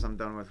as soon as I'm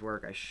done with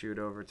work, I shoot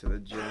over to the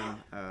gym.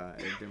 I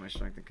do my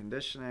strength and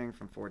conditioning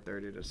from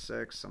 4:30 to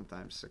 6,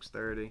 sometimes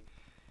 6:30.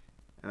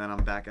 And then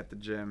I'm back at the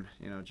gym,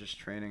 you know, just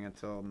training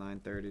until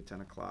 9:30,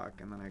 10 o'clock.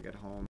 And then I get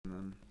home, and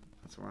then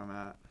that's where I'm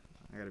at.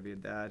 I got to be a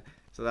dad.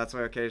 So that's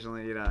why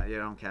occasionally, you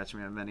don't catch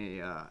me at many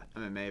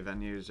MMA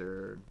venues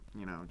or,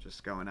 you know,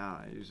 just going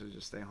out. I usually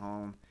just stay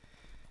home.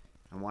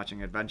 I'm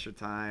watching Adventure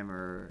Time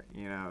or,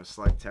 you know,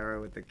 Slug Terror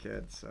with the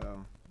kids.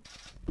 So,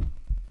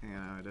 you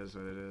know, it is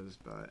what it is.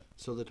 But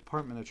So the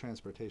Department of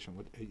Transportation,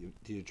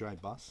 do you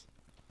drive bus?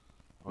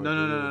 Or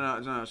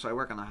No. So I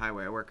work on the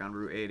highway. I work on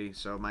Route 80.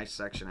 So my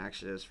section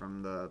actually is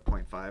from the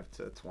 .5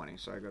 to 20.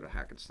 So I go to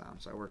Hackettstown.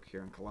 So I work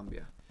here in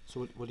Columbia.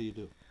 So what do you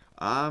do?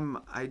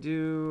 I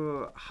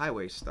do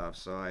highway stuff.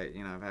 So I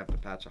have to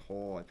patch a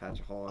hole. I patch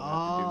a hole.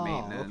 I have to do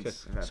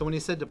maintenance. Okay. So when you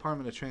said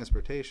Department of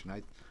Transportation,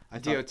 I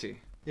thought, DOT.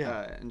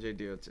 Yeah.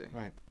 NJDOT.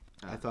 Right.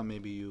 I thought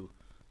maybe you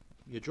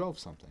drove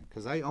something,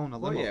 because I own a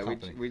limo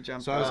company. we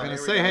jumped. So I was going to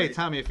say, hey,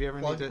 Tommy, if you ever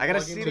need to... I got a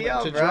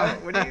CDL, bro.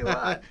 drive. What do you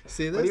want?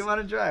 See this? What do you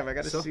want to drive? I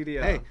got a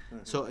CDL. Hey,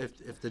 so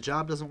if the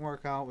job doesn't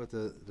work out with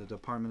the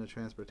Department of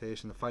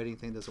Transportation, the fighting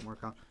thing doesn't work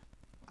out,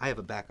 I have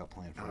a backup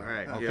plan for you. All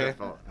right, okay?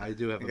 beautiful. I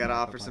do have You a got to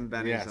backup offer plan. some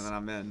bennies, Yes. and then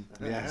I'm in.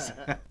 Yes.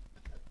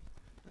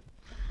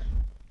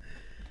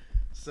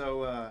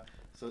 So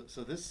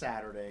this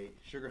Saturday,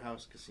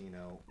 SugarHouse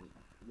Casino.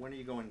 When are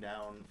you going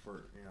down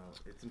for? You know,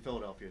 it's in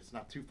Philadelphia. It's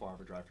not too far of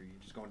a drive for you. You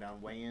just going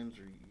down weigh-ins,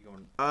 or you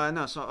going?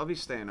 No, so I'll be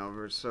staying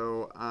over.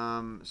 So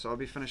I'll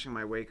be finishing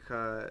my weight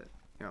cut,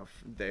 you know,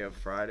 day of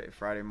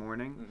Friday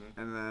morning,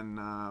 and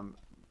then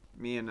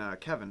me and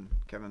Kevin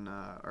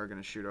are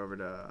gonna shoot over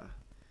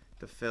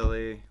to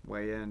Philly,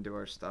 weigh in, do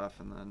our stuff,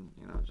 and then,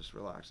 you know, just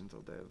relax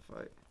until day of the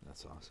fight.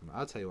 That's awesome.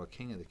 I'll tell you what,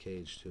 King of the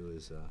Cage too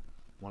is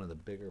one of the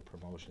bigger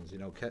promotions. You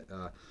know,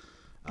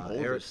 Eric,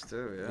 Oldest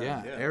too,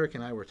 yeah. Eric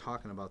and I were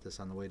talking about this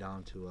on the way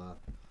down to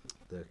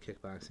the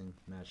kickboxing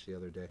match the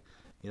other day.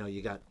 You know,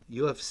 you got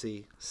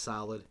UFC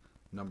solid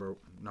number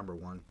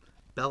one,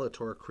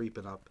 Bellator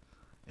creeping up,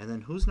 and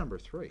then who's number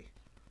 3?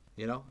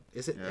 You know,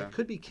 is it? Yeah. It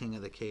could be King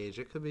of the Cage.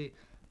 It could be,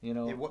 you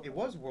know. It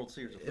was World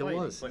Series of It Fighting,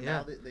 was, but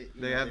yeah. now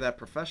They have that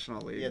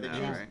professional league. Yeah, they now,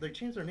 changed. right? They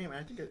changed their name, and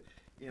I think they're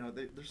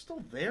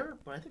still there,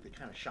 but I think they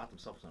kind of shot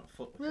themselves in the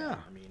foot with Yeah. that.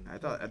 I mean, I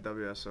thought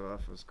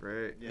WSOF was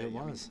great. yeah, It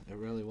was. It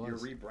really was. You're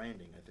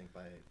rebranding, I think,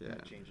 by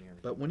changing everything.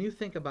 But when you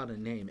think about a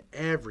name,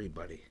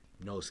 everybody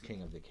knows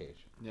King of the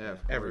Cage. Yeah,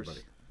 of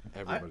course.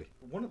 Everybody.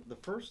 One of the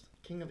first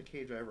King of the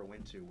Cage I ever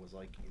went to was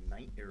like in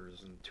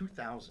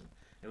 2000.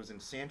 It was in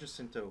San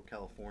Jacinto,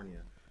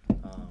 California.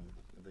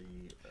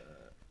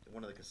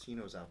 One of the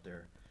casinos out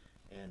there,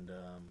 and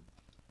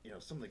you know,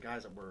 some of the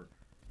guys that were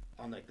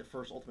on like the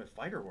first Ultimate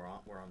Fighter were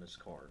on this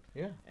card.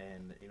 Yeah.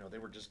 And you know, they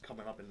were just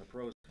coming up in the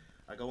pros.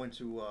 I go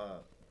into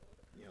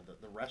you know,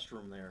 the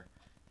restroom there,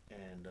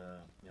 and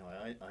you know,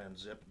 I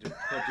unzip, do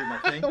my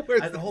thing.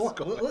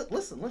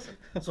 Listen.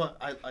 So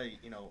I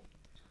you know,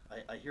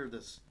 I hear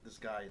this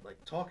guy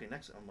like talking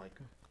next to him, like,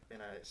 and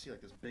I see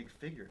like this big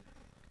figure.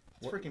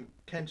 It's freaking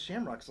Ken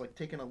Shamrock's like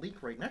taking a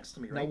leak right next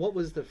to me. Right. Now, what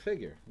was the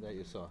figure that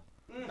you saw?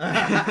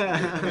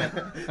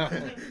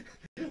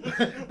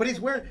 But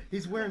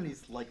he's wearing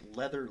these like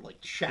leather like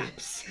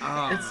chaps.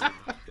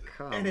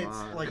 Come and it's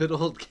on. like Good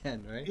old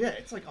Ken, right? yeah,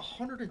 it's like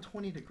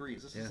 120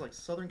 degrees. This Yeah. is like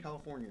Southern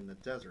California in the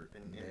desert,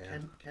 and Yeah.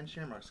 Ken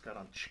Shamrock's got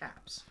on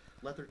chaps,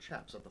 leather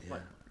chaps at the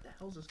fight. What the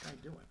hell's this guy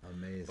doing?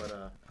 Amazing.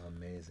 But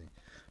Amazing.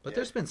 But yeah.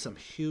 there's been some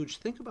huge.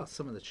 Think about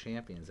some of the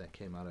champions that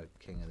came out of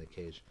King of the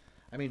Cage.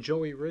 I mean,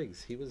 Joey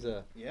Riggs. He was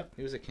a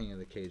King of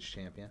the Cage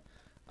champion.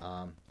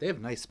 They have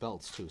nice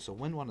belts too. So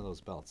win one of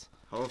those belts.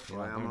 Hopefully,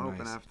 You know, I'm they're hoping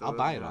nice. after I'll this,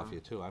 buy it you off know. you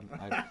too.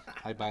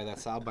 I buy that.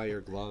 So I'll buy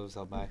your gloves.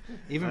 I'll buy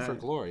even for Right.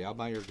 Glory. I'll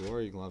buy your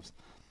Glory gloves.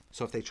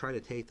 So if they try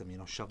to take them, you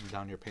know, shove them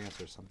down your pants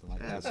or something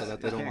like that, so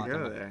that they You don't can't want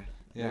go them. there.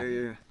 Yeah.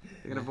 You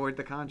can avoid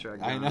the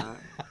contract. I doing know.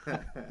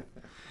 that.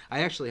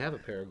 I actually have a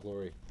pair of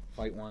Glory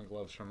Fight One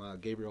gloves from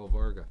Gabriel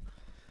Varga.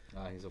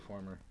 He's a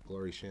former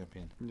Glory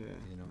champion. Yeah,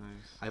 You know,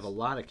 nice. I have a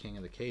lot of King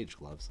of the Cage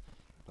gloves,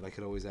 but I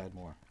could always add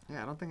more.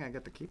 Yeah, I don't think I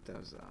get to keep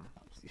those though.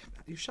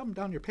 You shove them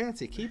down your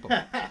pants, you keep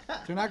them.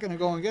 They're not going to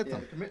go and get yeah,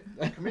 them.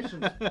 the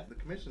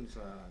commissions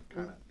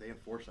kind of they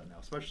enforce that now,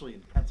 especially in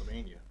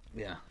Pennsylvania.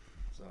 Yeah.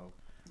 So,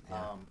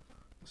 Yeah.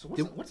 so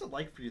what's it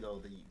like for you though?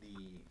 The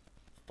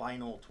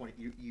final 20,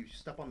 you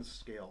step on the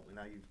scale, and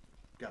now you've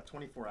got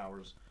 24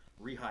 hours,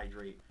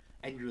 rehydrate,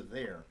 and you're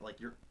there. Like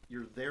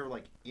you're there,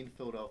 like in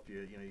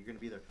Philadelphia. You know, you're gonna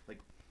be there. Like,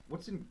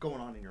 what's going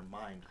on in your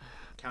mind,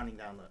 counting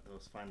down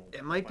those final?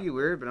 It might be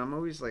weird, but I'm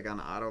always like on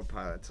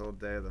autopilot till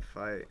the day of the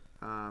fight.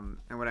 And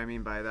what I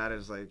mean by that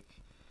is like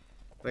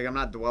I'm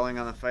not dwelling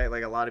on the fight.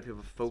 Like a lot of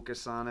people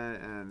focus on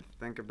it and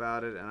think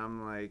about it, and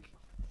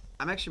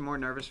I'm actually more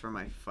nervous for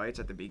my fights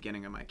at the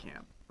beginning of my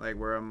camp. Like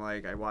where I'm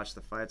like, I watch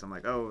the fights, I'm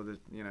like, oh,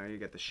 you know, you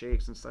get the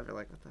shakes and stuff. You're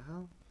like, what the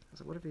hell? I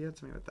was like, what if he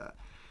hits me with that?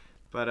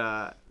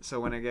 But so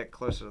when I get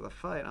closer to the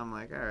fight, I'm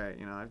like, all right,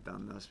 you know, I've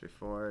done this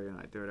before. You know,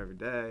 I do it every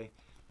day.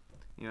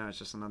 You know, it's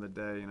just another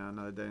day. You know,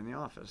 another day in the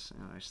office.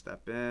 You know, I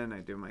step in, I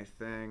do my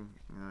thing.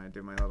 You know, I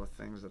do my little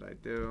things that I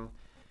do.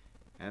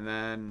 And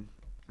then,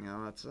 you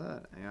know, that's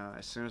it. You know,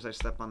 as soon as I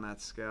step on that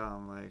scale,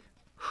 I'm like,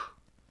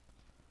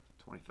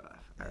 25.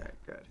 All right,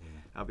 good. Yeah.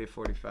 I'll be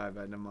 45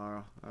 by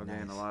tomorrow. I'll gain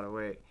a Nice. lot of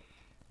weight.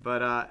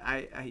 But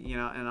I, you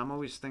know, and I'm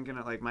always thinking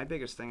of, like, my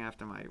biggest thing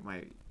after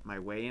my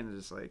weigh-in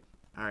is like,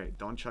 all right,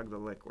 don't chug the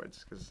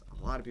liquids, because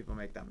a lot of people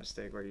make that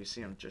mistake where you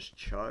see them just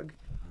chug,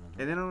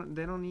 and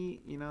they don't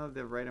eat, you know,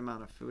 the right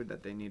amount of food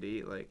that they need to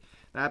eat. Like,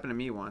 that happened to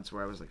me once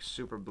where I was like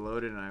super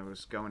bloated and I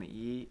was going to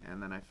eat,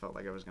 and then I felt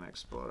like I was gonna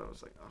explode. I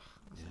was like, oh,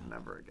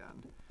 never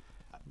again.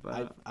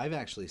 But I've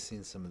actually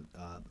seen some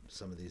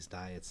of these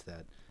diets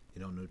that,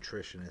 you know,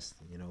 nutritionists,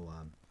 you know,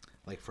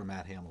 like for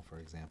Matt Hamill, for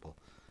example,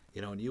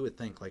 you know, and you would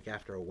think like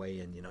after a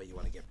weigh-in, you know, you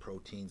want to get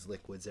proteins,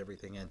 liquids,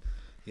 everything in,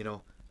 you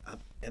know,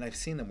 and I've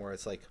seen them where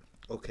it's like,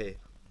 okay,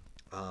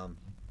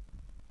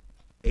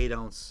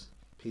 8-ounce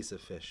piece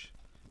of fish,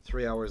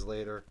 3 hours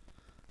later,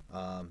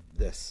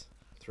 this,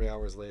 3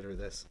 hours later,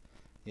 this,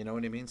 you know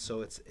what I mean?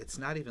 So it's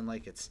not even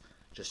like it's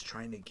just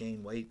trying to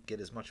gain weight, get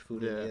as much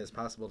food in as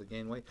possible to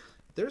gain weight.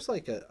 There's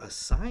like a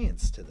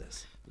science to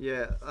this.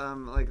 yeah,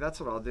 like that's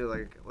what I'll do.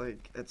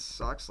 Like it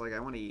sucks. Like I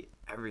want to eat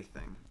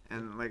everything,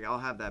 and like I'll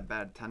have that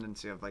bad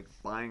tendency of like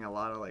buying a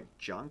lot of like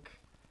junk,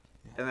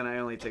 and then I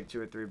only take 2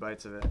 or 3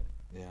 bites of it.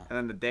 Yeah. And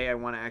then the day I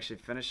want to actually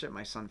finish it,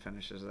 my son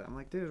finishes it. I'm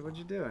like, dude, what'd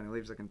you do? And he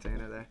leaves the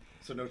container there.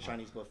 So no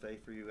Chinese buffet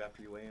for you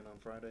after you weigh in on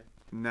Friday?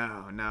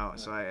 No.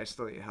 So I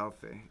still eat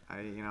healthy.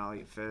 I'll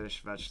eat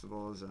fish,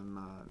 vegetables, and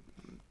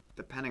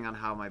depending on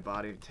how my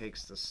body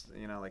takes this,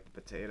 you know, like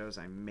potatoes,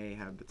 I may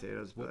have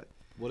potatoes, but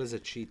What does a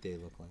cheat day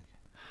look like?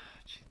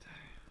 cheat day.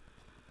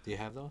 Do you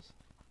have those?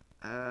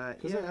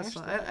 Yeah,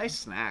 I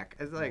snack.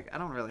 It's like I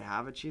don't really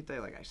have a cheat day.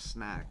 Like I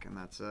snack and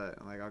that's it.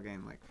 Like I'll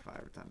gain like 5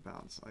 or 10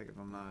 pounds. Like if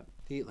I'm not.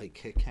 Do you eat like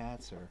Kit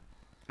Kats or?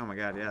 Oh my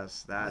God,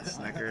 yes, that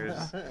Snickers,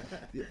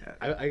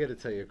 I got to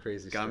tell you a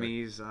crazy story.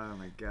 gummies. Oh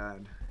my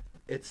God.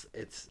 It's.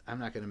 I'm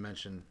not going to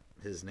mention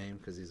his name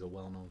because he's a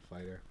well-known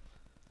fighter,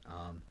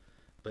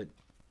 but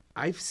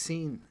I've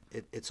seen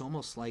it. It's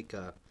almost like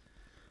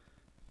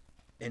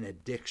an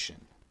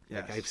addiction.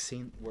 Yes. Like I've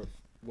seen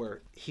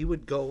where he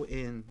would go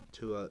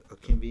into a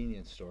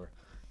convenience store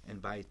and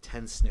buy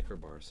 10 Snicker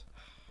bars,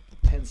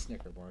 and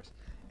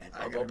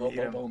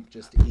boom,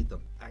 just eat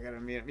them. I gotta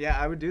meet him. Yeah,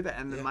 I would do that.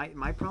 And then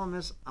my problem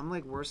is I'm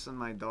like worse than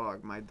my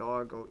dog. My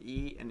dog will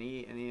eat and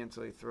eat and eat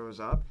until he throws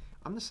up.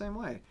 I'm the same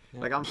way.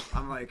 Yeah. Like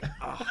I'm like,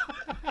 oh.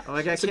 I'm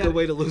like I That's a can't. good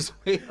way to lose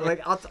weight. Like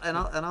I'll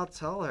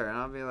tell her and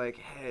I'll be like,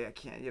 hey, I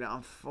can't. You know,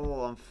 I'm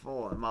full.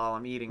 And while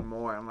I'm eating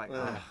more, I'm like,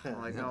 oh.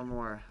 I'm like, no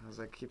more. I was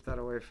like, keep that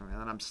away from me.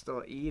 And then I'm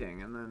still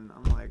eating, and then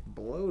I'm like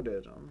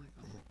bloated. I'm like,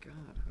 oh my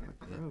God, I'm like,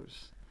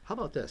 gross. How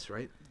about this,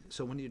 right?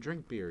 So when you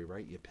drink beer,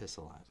 right, you piss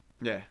a lot,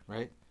 Yeah.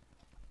 right?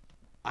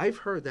 I've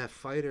heard that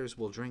fighters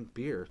will drink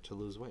beer to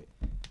lose weight.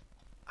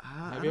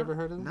 Have you ever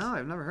heard of this? No,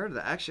 I've never heard of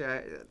that.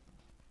 Actually,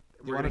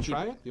 You want to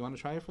try it? You want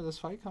to try it for this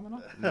fight coming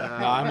up? No,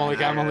 I'm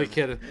only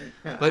kidding.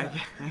 But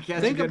I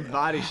got think a good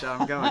body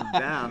shot. I'm going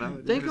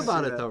down. think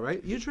about it though,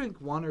 right? You drink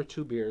 1 or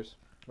 2 beers,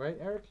 right,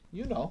 Eric?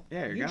 You know.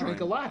 Yeah, you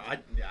drink a lot.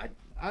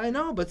 I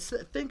know, but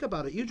think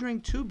about it. You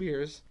drink 2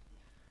 beers,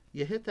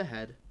 you hit the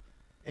head,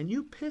 and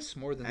you piss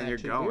more than And that you're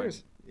 2 going.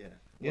 beers. Yeah.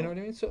 You know what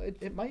I mean? So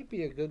it might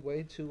be a good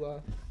way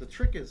to. The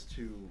trick is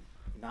to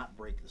not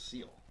break the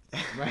seal.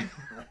 Right.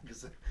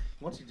 Because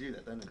once you do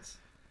that, then it's.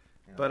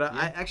 You know, But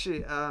I actually,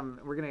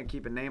 we're gonna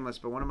keep it nameless.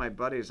 But one of my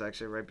buddies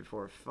actually, right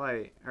before a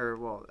fight, or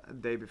well, a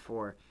day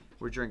before,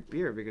 would drink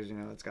beer because you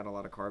know it's got a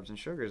lot of carbs and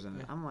sugars in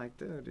it. I'm like,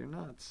 dude, you're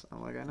nuts.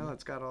 I'm like, I know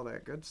it's got all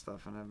that good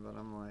stuff in it, but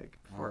I'm like,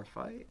 before a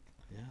fight,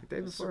 Yeah. the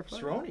day before a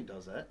fight. Cerrone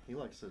does that. He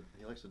likes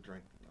to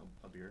drink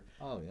a beer.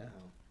 Oh yeah.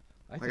 Oh.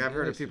 Like I've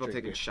heard of people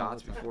taking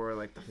shots before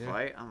like the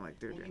fight. I'm like,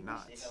 dude, you're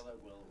nuts.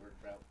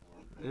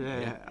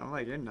 Yeah, I'm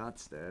like, you're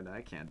nuts, dude.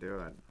 I can't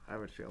do it. I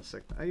would feel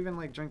sick. I even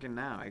like drinking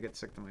now. I get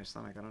sick to my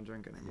stomach. I don't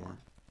drink anymore.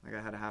 Like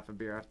I had a half a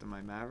beer after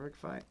my Maverick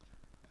fight.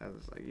 I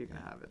was like, you can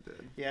have it,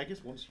 dude. Yeah, I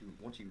guess once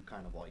you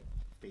kind of like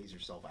phase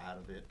yourself out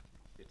of it,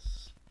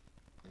 it's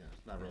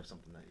not really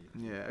something that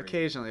you. Yeah,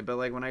 occasionally, but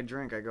like when I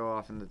drink, I go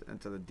off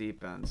into the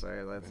deep end.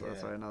 So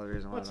that's why another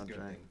reason why That's I a don't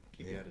good drink. thing.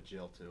 Keep you out of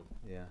jail too.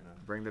 Yeah. You know?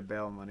 Bring the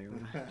bail money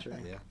when I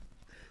drink. Yeah.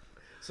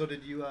 So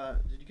did you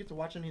get to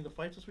watch any of the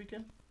fights this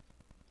weekend?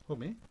 Who,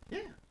 me? Yeah.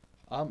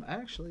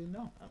 Actually,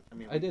 no. I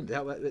mean, I didn't.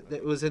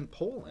 It was in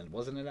Poland,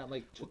 wasn't it? At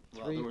like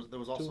Well, 3. there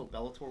was also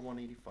Bellator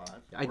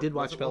 185. I did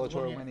watch Was it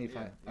Bellator 185?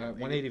 185. Yeah,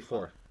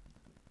 184.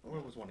 Or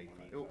it was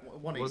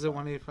 185. 185. Was it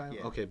 185?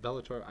 Yeah. Okay,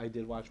 Bellator. I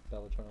did watch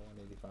Bellator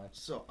 185.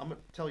 So I'm gonna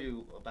tell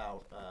you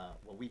about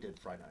what we did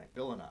Friday night.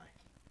 Bill and I.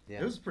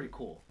 Yeah. It was pretty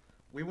cool.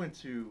 We went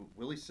to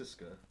Willie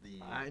Siska,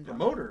 the I know.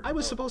 promoter. I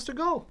was supposed to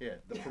go. Yeah,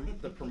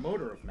 the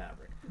promoter of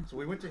Maverick. So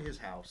we went to his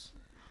house,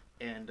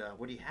 and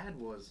what he had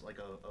was like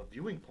a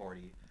viewing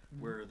party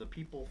where the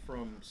people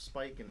from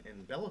Spike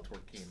and Bellator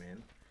came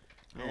in,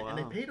 and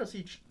they paid us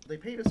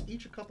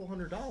each a couple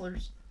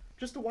 $100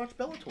 just to watch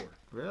Bellator.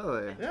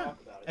 Really? Yeah,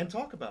 and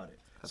talk about it.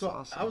 That's so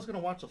awesome. I was gonna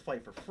watch the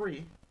fight for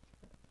free,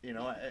 you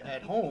know,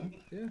 at home.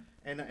 Yeah.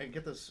 And I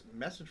get this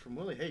message from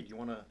Willie. Hey, do you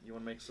wanna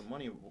make some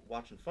money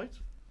watching fights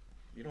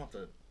You don't have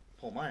to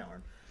pull my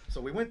arm.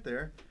 So we went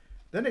there.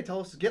 Then they tell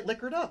us to get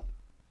liquored up.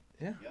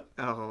 Yeah. Yep.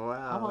 Oh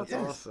wow, that's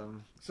Yes.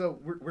 awesome. So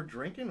we're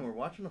drinking, we're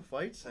watching the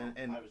fights,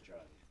 and I was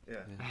driving.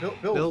 yeah.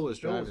 Bill was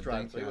driving, so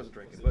thank he God. wasn't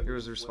drinking. But He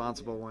was the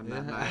responsible one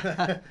that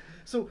Yeah. night.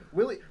 so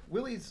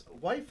Willie's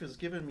wife is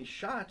giving me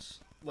shots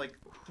like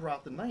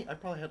throughout the night. I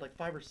probably had like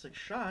 5 or 6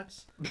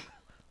 shots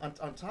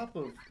on top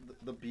of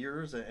the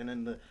beers and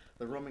then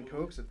the rum and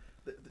cokes. And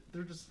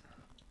they're just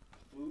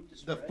Food.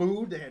 the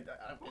food they had.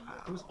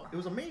 It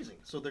was amazing.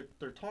 So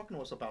they're talking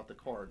to us about the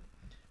card.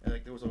 And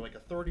like there was like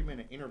a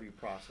 30-minute interview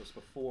process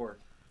before.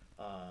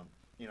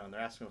 And they're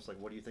asking us like,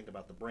 what do you think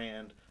about the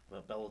brand,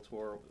 about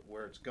Bellator,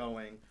 where it's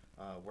going,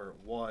 where it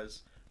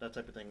was, that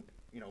type of thing.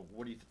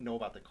 What do you know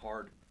about the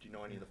card? Do you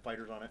know any of the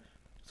fighters on it?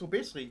 So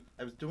basically,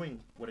 I was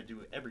doing what I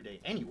do every day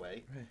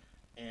anyway, Right.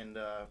 and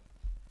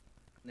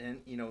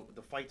then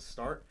the fights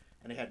start,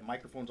 and they had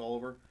microphones all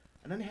over,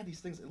 and then they had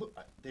these things.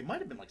 They might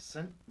have been like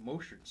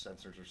motion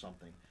sensors or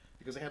something,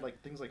 because they had like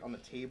things like on the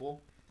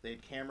table. They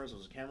had cameras. There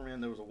was a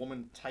cameraman. There was a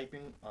woman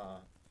typing.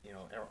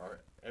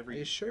 Every. Are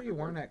you sure you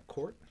weren't at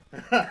court?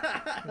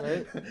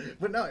 Right?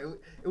 But no,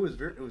 it was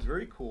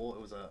very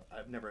cool.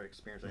 I've never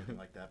experienced anything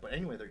like that. But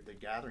anyway, they're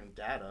gathering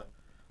data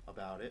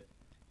about it,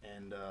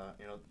 and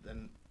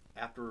then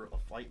after a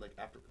fight, like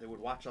after they would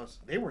watch us,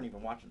 they weren't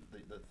even watching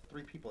the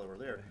 3 people that were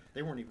there.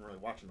 They weren't even really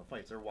watching the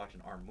fights. They were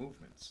watching our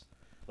movements.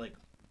 Like,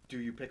 do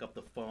you pick up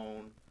the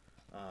phone?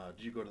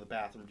 Do you go to the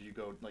bathroom? Do you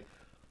go like?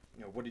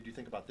 What did you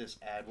think about this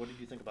ad? What did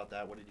you think about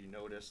that? What did you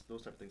notice?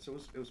 Those type of things. So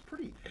it was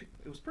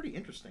pretty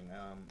interesting.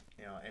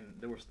 And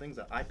there was things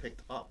that I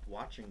picked up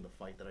watching the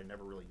fight that I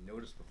never really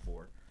noticed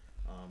before.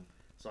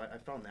 So I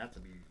found that to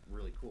be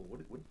really cool. What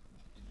did you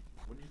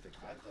think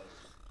I about thought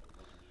it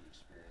was a neat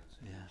experience.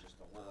 And Yeah. just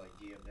the whole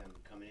idea of them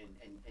coming in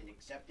and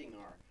accepting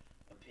our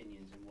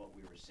opinions and what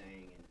we were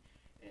saying.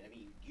 And I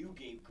mean, you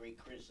gave great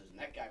criticism.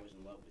 That guy was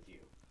in love with you.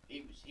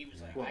 He was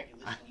like, Well, I can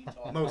listen to you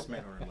talk. Most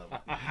men are in love.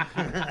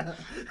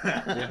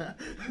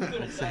 You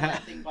could have done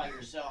that thing by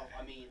yourself.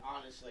 I mean,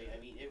 honestly,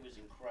 it was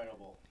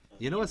incredible.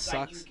 You know what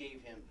insight sucks? You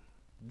gave him.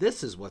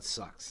 This is what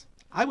sucks.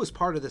 I was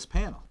part of this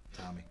panel,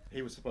 Tommy.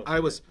 He was supposed. I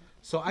to. was.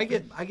 So I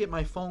get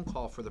my phone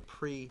call for the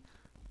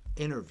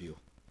pre-interview,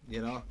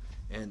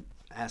 and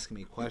asking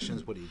me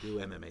questions. What do you do?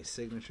 MMA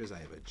Signatures. I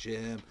have a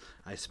gym.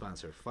 I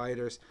sponsor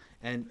fighters.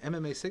 And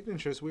MMA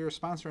Signatures, we were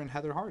sponsoring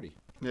Heather Hardy.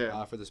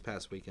 Yeah. For this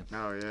past weekend.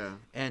 Oh yeah.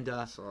 And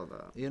I saw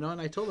that. and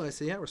I told her, I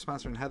said, yeah, we're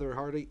sponsoring Heather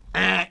Hardy.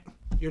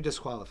 You're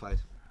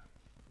disqualified.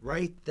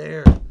 Right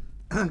there,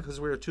 because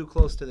we were too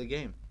close to the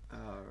game. Oh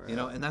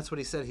right. And that's what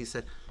he said. He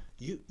said,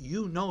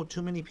 you know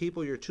too many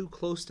people. You're too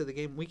close to the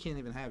game. We can't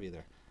even have you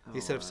there.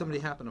 He said, if somebody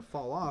happened to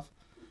fall off,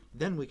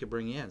 then we could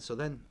bring you in. So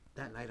then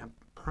that night, I'm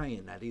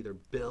praying that either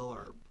Bill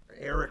or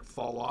Eric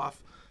fall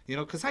off.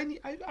 Because I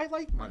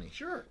like money.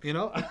 Sure.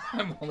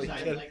 I'm only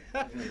kidding. Like,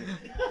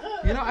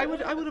 I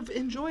would have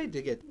enjoyed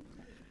to get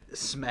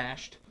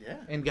smashed. Yeah.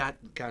 And got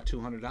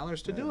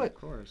 $200 to do it. Of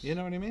course. You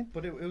know what I mean?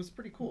 But it was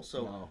pretty cool.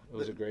 So No, it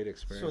was a great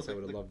experience. I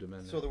would have loved to have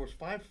been there. So there was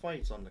 5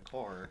 fights on the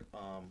card,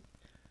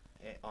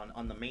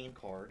 on the main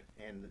card,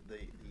 and the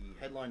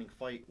headlining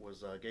fight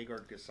was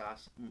Gegard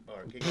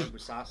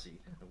Mousasi.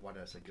 Why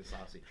did I say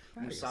Gasasi?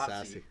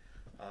 Mousasi.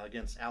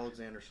 Against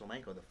Alexander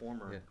Shlemenko, the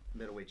former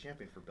middleweight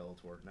champion for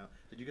Bellator. Now,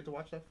 did you get to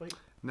watch that fight?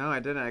 No, I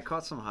didn't. I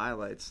caught some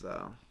highlights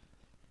though.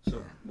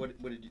 So, what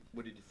did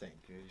you think?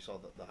 You saw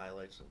the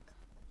highlights.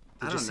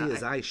 Did you see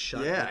his eyes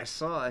shut? Yeah, I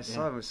saw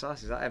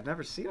Mousasi's eye. I've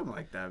never seen him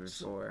like that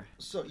before.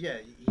 So yeah,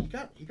 he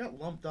got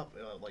lumped up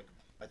like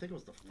I think it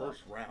was the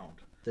first round.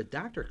 The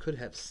doctor could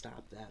have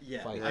stopped that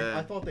fight. Yeah.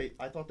 I thought they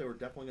were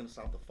definitely going to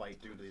stop the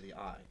fight due to the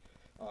eye,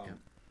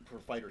 for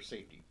fighter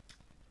safety.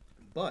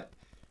 But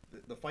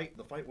the fight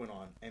went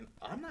on, and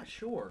I'm not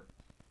sure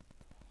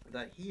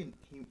that he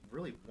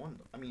really won.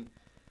 I mean,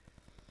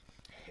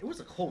 it was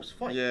a close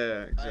fight.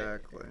 Yeah,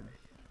 exactly.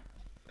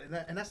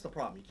 And that's the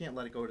problem. You can't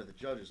let it go to the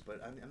judges.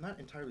 But I'm not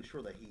entirely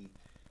sure that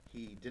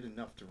he did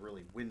enough to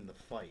really win the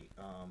fight.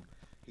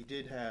 He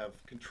did have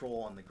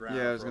control on the ground.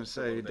 Yeah, I was gonna for a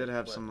say he little did bit,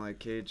 have but some like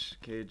cage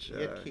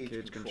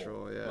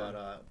control.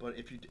 Yeah. But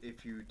if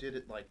you did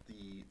it like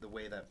the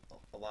way that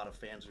a lot of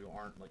fans who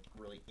aren't like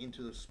really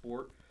into the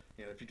sport,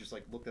 if you just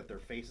like looked at their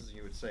faces, and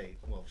you would say,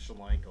 well,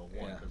 Shlemenko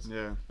won because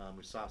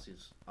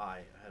Mousasi's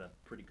eye had a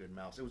pretty good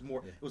mouse. It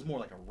was more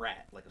like a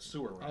rat, like a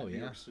sewer rat, New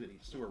York City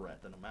sewer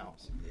rat than a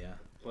mouse. Yeah.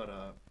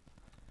 But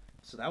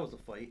so that was the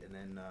fight, and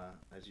then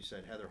as you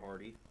said, Heather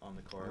Hardy on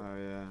the card. Oh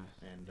yeah.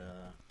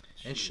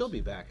 And she'll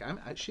be back.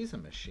 She's a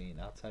machine,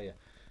 I'll tell you.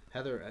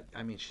 Heather,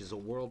 I mean, she's a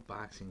world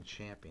boxing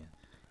champion.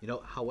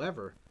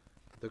 However,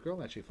 the girl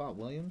that she fought,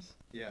 Williams.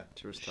 Yeah.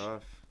 She was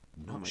tough.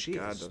 No, Oh my she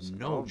God, is those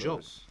no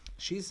elbows.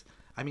 joke.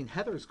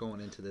 Heather's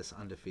going into this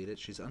undefeated.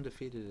 She's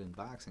undefeated in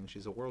boxing.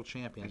 She's a world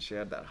champion. And she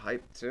had that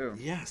hype too.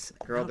 Yes.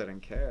 Girl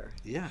didn't care.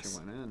 Yes. She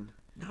went in.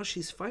 Now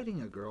she's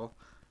fighting a girl,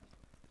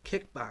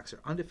 kickboxer,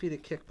 undefeated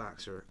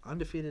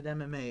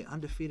MMA,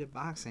 undefeated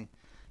boxing.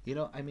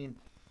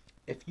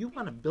 If you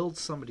want to build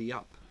somebody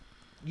up,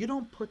 you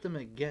don't put them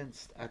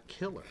against a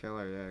killer.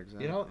 Killer, yeah,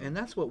 exactly. You know, and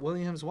that's what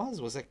Williams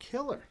was a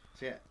killer.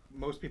 So yeah,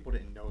 most people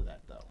didn't know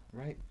that though.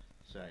 Right.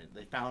 So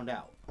they found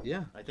out.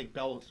 Yeah. I think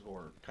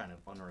Bellator kind of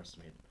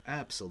underestimated.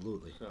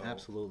 Absolutely. So,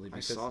 Absolutely. I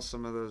saw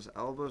some of those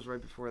elbows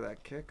right before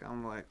that kick.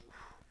 I'm like,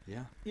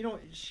 yeah. You know,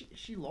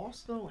 she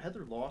lost though.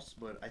 Heather lost,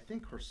 but I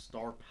think her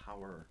star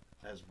power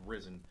has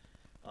risen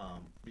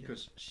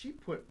because she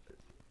put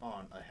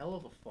on a hell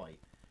of a fight.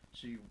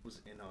 She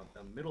was in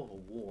the middle of a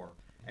war,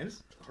 and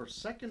it's her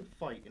second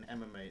fight in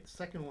MMA,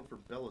 second one for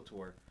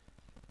Bellator,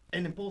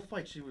 and in both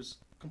fights she was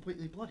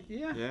completely bloody.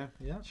 Yeah. yeah,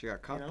 Yeah. she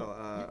got cut You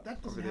know, that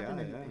over doesn't the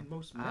happen eye. in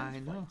most I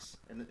men's know. fights,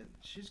 and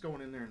she's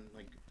going in there and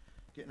like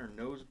getting her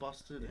nose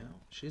busted. Yeah. And,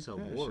 She's a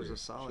Yeah, warrior. she's a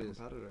solid She is.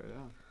 competitor.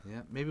 Yeah.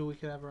 Yeah. Maybe we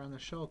could have her on the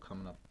show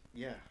coming up.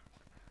 yeah,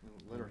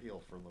 let her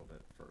heal for a little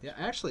bit first. Yeah.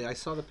 Actually, I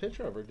saw the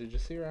picture of her. Did you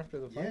see her after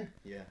the fight?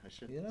 Yeah, I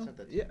should You know. send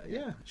that to Yeah.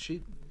 you.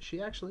 Yeah.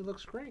 She actually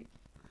looks great.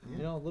 Yeah.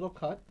 You know, a little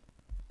cut,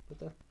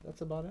 but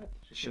that's about it.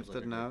 She seems Shifted like a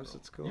good nose, girl.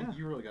 it's cool. Yeah.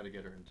 You really got to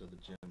get her into the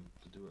gym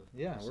to do it.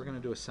 Yeah, we're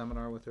gonna do a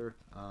seminar with her.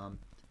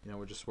 You know,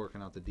 we're just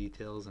working out the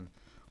details, and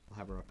we'll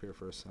have her up here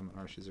for a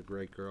seminar. She's a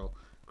great girl,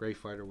 great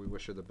fighter. We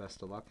wish her the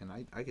best of luck, and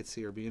I could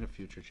see her being a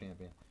future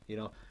champion. You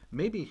know,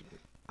 maybe.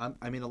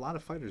 I mean, a lot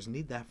of fighters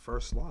need that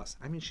first loss.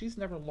 I mean, she's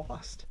never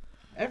lost,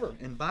 ever,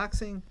 in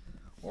boxing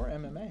or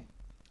MMA.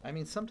 I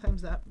mean,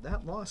 sometimes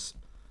that loss,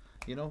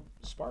 you know,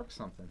 sparks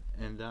something,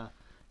 and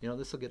you know,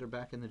 this will get her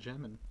back in the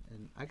gym,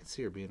 and I could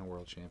see her being a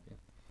world champion.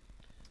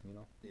 You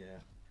know. Yeah.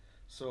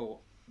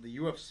 So the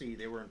UFC,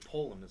 they were in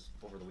Poland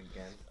over the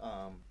weekend.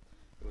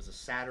 It was a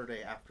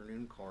Saturday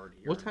afternoon card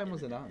here. What time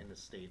was it on? In the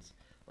States?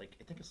 Like,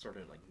 I think it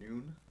started at like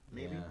noon,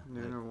 maybe. Yeah.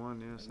 Noon or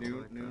one, yeah.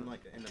 something Noon,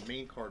 like that. and the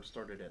main card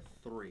started at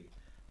 3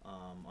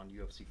 on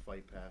UFC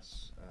Fight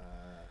Pass.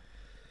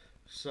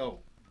 So,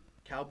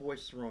 Cowboy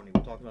Cerrone, we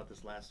talked about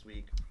this last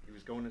week. He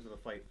was going into the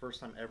fight, first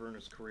time ever in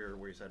his career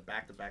where he's had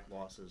back-to-back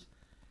losses.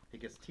 He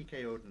gets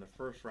TKO'd in the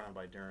first round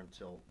by Darren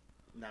Till.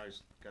 Now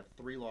he's got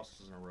 3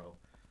 losses in a row.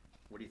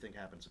 What do you think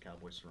happens to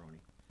Cowboy Cerrone?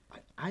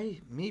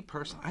 Me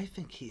personally, I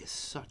think he is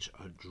such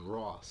a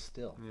draw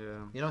still.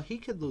 Yeah. You know, he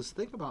could lose.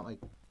 Think about like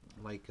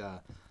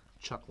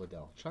Chuck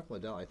Liddell. Chuck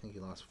Liddell, I think he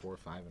lost 4 or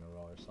 5 in a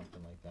row or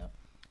something like that.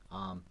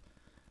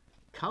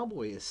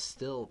 Cowboy is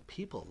still,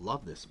 people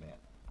love this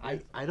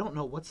man. I don't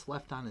know what's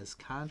left on his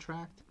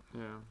contract.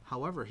 Yeah.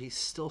 However, he's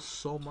still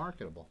so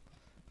marketable.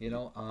 You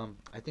know,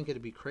 I think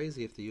it'd be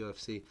crazy if the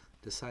UFC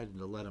decided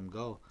to let him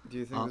go. Do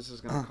you think this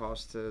is going to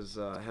cost his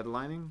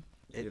headlining?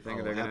 Do you think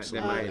Oh, they're going to? They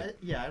absolutely. might.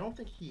 Yeah, I don't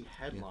think he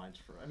headlines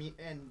for. I mean,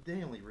 and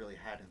they only really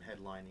had him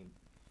headlining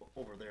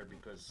over there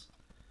because,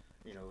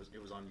 you know,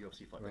 it was on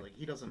UFC Fight. Right. Like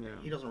he doesn't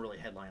really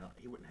headline.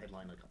 He wouldn't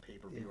headline like a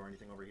pay-per-view Yeah. or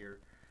anything over here.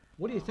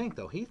 What do you think,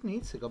 though? He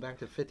needs to go back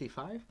to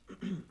 55.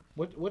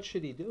 What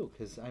should he do?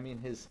 Because I mean,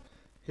 his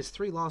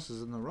 3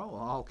 losses in a row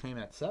all came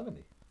at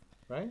 70,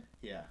 right?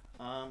 Yeah.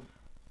 I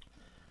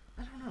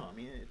don't know. I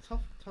mean, it's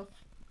tough.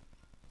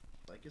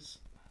 Like it's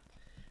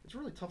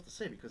really tough to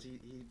say because he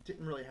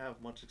didn't really have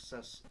much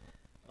success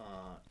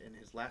in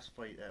his last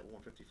fight at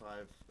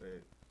 155,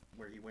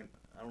 where he went.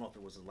 I don't know if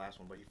it was his last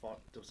one, but he fought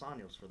Dos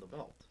Anjos for the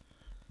belt.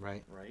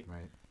 Right. Right.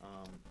 Right.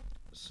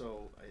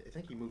 So I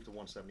think he moved to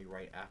 170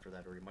 right after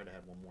that, or he might have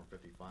had one more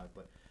 55.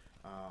 But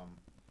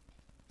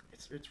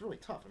it's really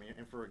tough. I mean,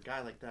 and for a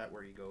guy like that,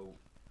 where you go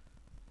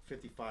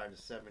 55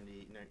 to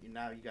 70,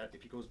 now you got,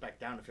 if he goes back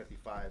down to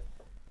 55,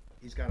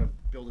 he's got to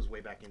build his way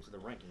back into the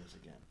rankings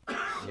again.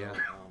 Yeah.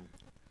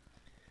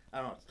 I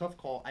don't know. It's a tough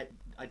call.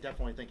 I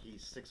definitely think he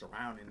sticks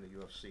around in the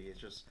UFC. It's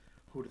just,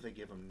 who do they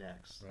give him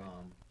next? Right.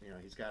 You know,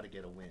 he's got to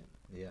get a win.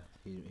 Yeah.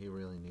 He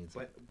really needs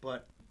it.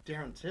 But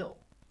Darren Till,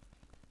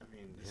 I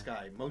mean, this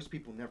guy, most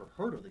people never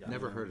heard of the guy.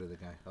 Never heard of the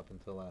guy up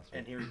until last week.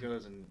 And here he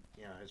goes, and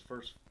you know, his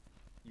first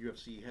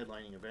UFC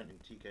headlining event in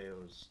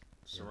TKO's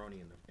Cerrone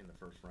in the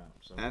first round.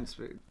 So And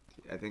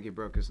I think he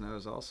broke his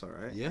nose also,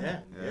 right? Yeah.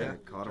 Yeah,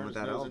 caught him with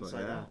that elbow.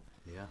 Yeah.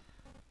 Yeah.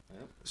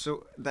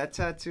 So that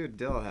tattoo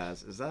Dill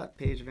has, is that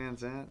Paige Van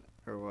Zandt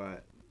or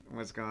what?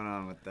 What's going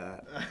on with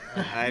that?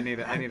 I need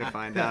to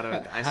find out.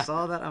 I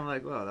saw that. I'm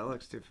like, whoa, that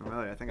looks too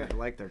familiar. I think I've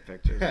liked their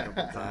pictures a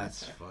couple times.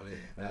 That's funny.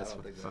 That's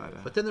funny.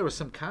 But, But then there was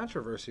some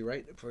controversy,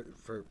 right? For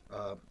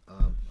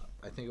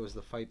I think it was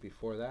the fight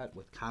before that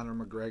with Conor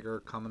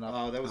McGregor coming up.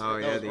 Oh, that was Oh,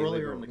 yeah, that was the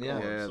earlier illegal- in the Yeah.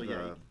 card. Yeah,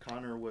 So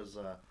Conor was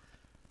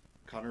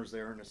Conor's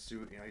there in a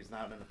suit. You know, he's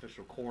not an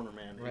official corner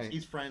man. Right.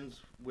 He's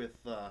friends with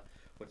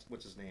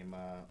what's his name,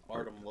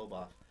 Artem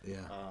Lobov.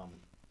 Yeah.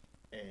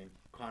 And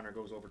Conor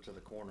goes over to the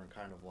corner and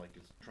kind of like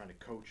is trying to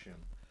coach him.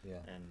 Yeah.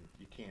 And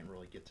you can't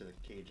really get to the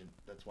cage, and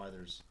that's why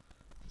there's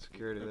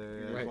security there.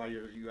 That's Yeah. Right. why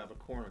you have a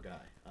corner guy.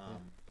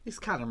 He's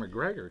Conor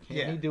McGregor. Can't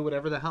Yeah. he do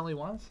whatever the hell he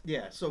wants?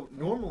 Yeah, so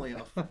normally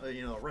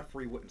a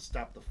referee wouldn't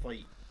stop the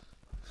fight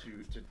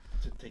to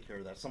take care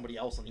of that. Somebody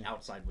else on the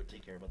outside would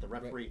take care of it. But the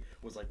referee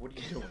was like, "What are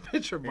you doing?"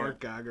 Picture Mark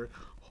Geiger.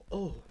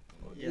 Oh,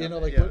 Yeah, you know,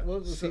 like yeah.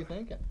 what was So- he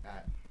thinking?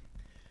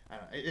 I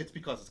don't know. It's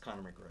because it's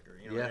Conor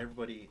McGregor. You know, Yeah.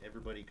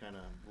 everybody kind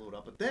of blew it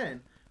up. But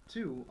then,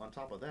 too, on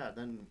top of that,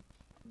 then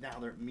now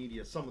their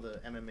media, some of the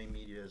MMA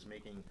media is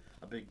making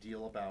a big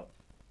deal about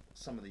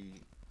some of the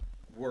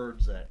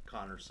words that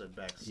Conor said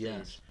backstage.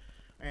 Yes.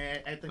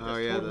 And I think that's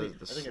the I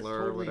think it's slur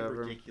or totally whatever.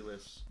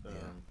 ridiculous.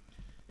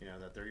 You know,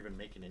 that they're even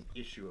making an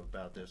issue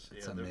about this.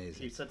 It's You know,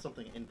 amazing. He said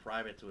something in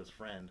private to his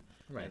friend,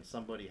 Right. and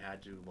somebody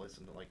had to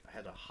listen to, like,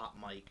 had a hot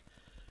mic,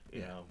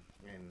 you know,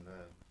 and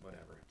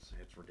whatever.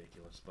 It's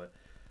ridiculous. But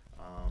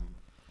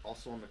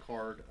also on the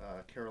card,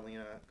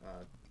 Carolina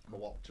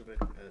Kowalczyk,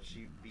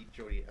 she beat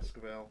Jody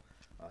Escobar,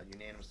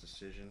 unanimous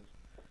decision.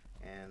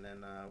 And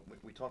then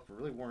we talked,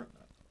 really weren't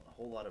a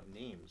whole lot of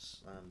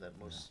names that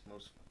most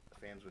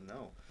fans would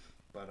know.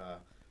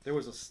 But there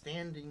was a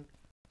standing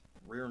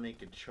rear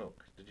naked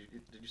choke. Did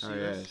you see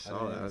this? Yeah, I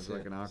saw that. It was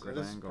like an awkward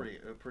This is angle.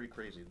 pretty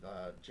crazy.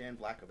 Jan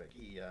Blakovic,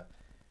 he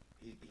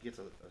gets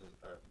a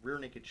rear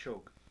naked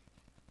choke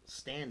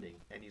standing,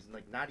 and he's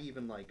like not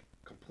even like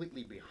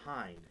completely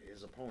behind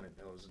his opponent.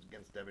 It was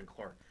against Devin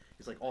Clark.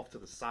 He's like off to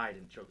the side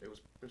and choked. It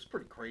was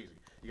pretty crazy.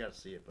 You got to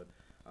see it, but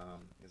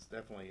it's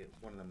definitely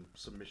one of them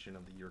submission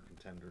of the year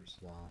contenders.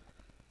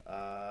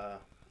 Wow.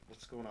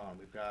 What's going on?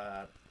 We've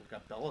got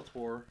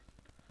Bellator.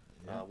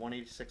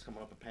 186 coming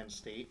up at Penn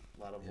State.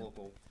 A lot of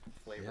local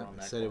flavor on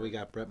that. Said card. we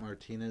got Brett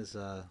Martinez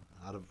out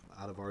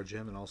of our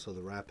gym, and also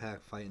the Rat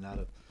Pack fighting out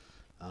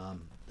of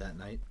that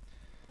night.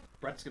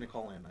 Brett's gonna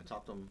call in. I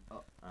talked to him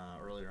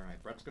earlier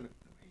tonight. Brett's gonna.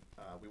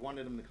 We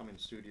wanted him to come in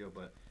studio,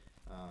 but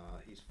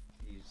he's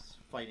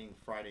fighting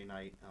Friday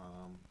night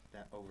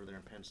over there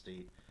in Penn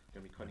State.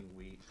 Gonna be cutting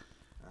weight.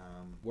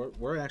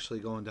 We're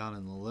actually going down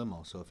in the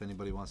limo, so if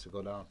anybody wants to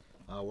go down,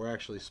 we're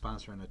actually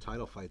sponsoring a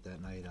title fight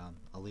that night.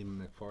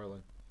 Alima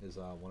McFarland is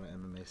one of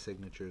MMA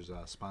Signature's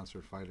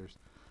sponsored fighters.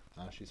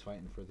 She's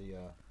fighting for the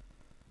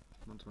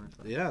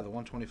 125. the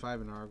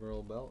 125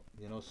 inaugural belt.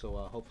 You know, so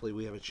hopefully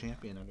we have a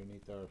champion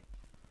underneath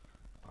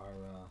our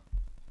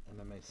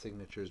MMA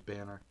Signature's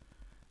banner,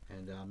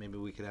 and maybe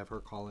we could have her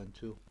call in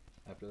too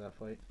after that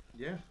fight.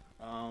 Yeah.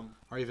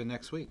 Or even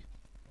next week.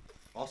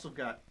 Also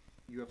got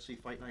UFC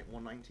Fight Night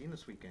 119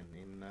 this weekend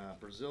in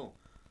Brazil,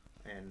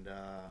 and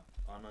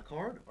on the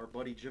card, our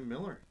buddy Jim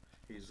Miller.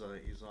 He's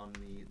on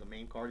the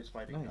main card. He's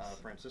fighting Nice.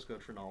 Francisco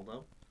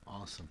Trinaldo.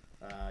 Awesome.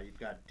 You've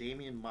got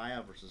Damian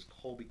Maia versus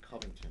Colby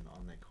Covington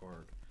on that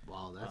card.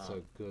 Wow, that's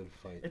a good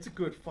fight. It's a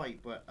good fight,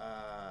 but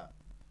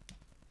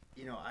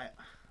you know,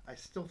 I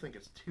still think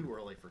it's too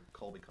early for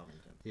Colby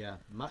Covington Yeah,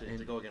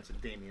 to go against a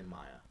Damian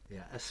Maia.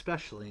 yeah,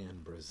 especially in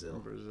Brazil.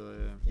 Brazil,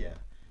 Yeah.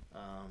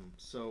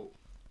 So,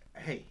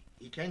 hey,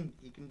 he can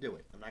do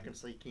it. I'm not gonna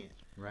say he can't.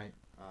 Right.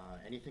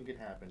 Anything could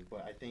happen,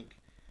 but I think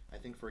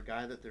for a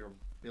guy that they're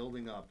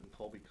building up in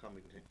Colby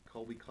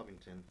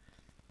Covington,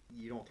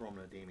 you don't throw him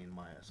to Damian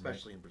Maia,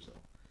 especially in Brazil.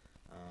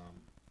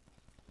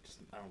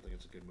 I don't think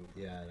it's a good move.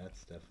 Yeah,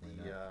 that's definitely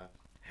The not.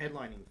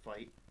 headlining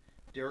fight,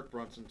 Derek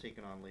Brunson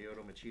taking on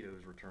Lyoto Machida,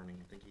 who's returning.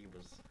 I think he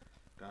was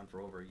gone for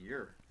over a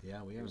year.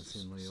 Yeah, we He haven't was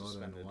seen Lyoto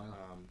suspended. in a while.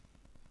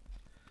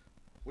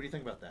 What do you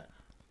think about that?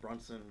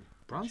 Brunson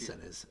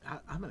Brunson is.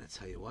 I'm going to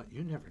tell you what.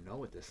 You never know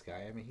with this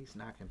guy. I mean, he's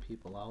knocking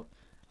people out.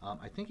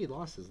 I think he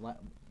lost his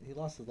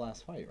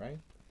last fight, right?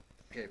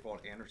 Okay,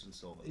 fought Anderson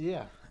Silva.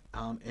 Yeah.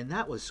 And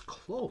that was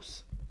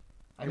close.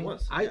 I It mean,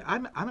 was, yeah.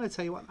 I'm going to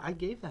tell you what. I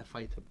gave that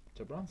fight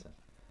to Brunson,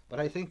 but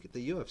I think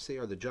the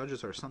UFC or the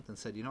judges or something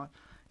said, you know what,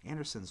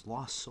 Anderson's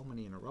lost so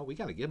many in a row. We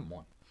got to give him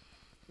one.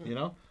 You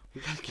know,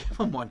 we got to give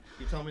him one.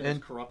 You tell me there's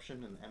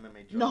corruption in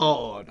MMA judges?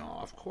 No,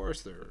 of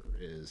course there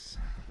is.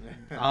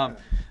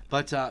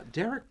 But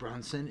Derek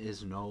Brunson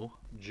is no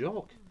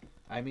joke.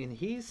 I mean,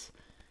 he's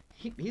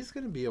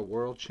going to be a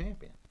world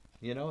champion,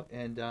 you know.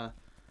 And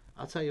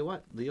I'll tell you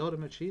what, Lyoto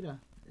Machida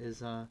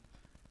is,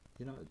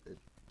 you know,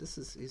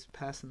 he's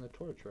passing the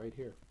torch right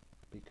here,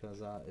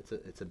 because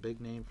it's a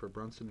big name for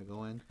Brunson to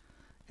go in,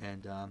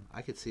 and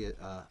I could see it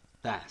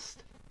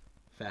fast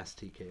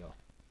TKO.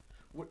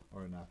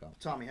 Or a knockout.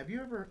 Tommy, have you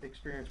ever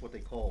experienced what they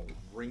call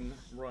ring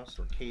rust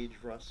or cage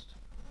rust?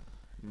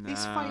 Nah.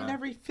 He's fighting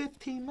every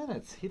 15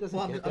 minutes. He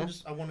doesn't get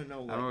that. I want to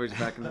know. Like,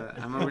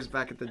 I'm always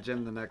back at the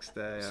gym the next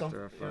day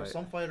after a fight. You know,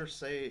 some fighters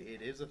say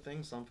it is a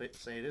thing, some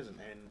say it isn't.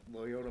 And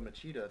Lyoto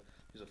Machida,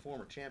 he's a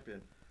former champion,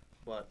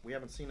 but we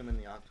haven't seen him in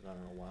the octagon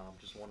in a while. I'm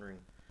just wondering,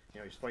 you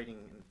know, he's fighting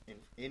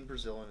in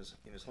Brazil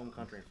in his home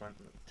country in front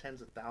of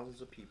tens of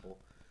thousands of people.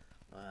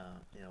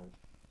 You know,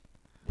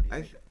 what do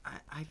you think?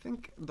 I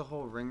think the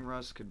whole ring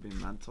rust could be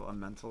a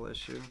mental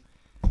issue.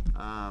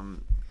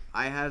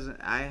 I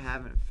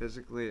haven't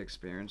physically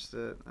experienced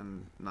it.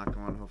 I'm not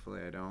going.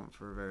 Hopefully, I don't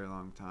for a very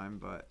long time.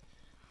 But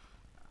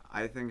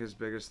I think his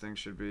biggest thing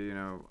should be, you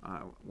know,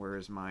 where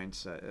his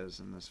mindset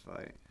is in this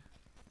fight,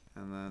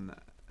 and then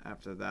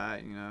after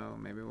that, you know,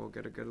 maybe we'll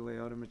get a good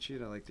Lyoto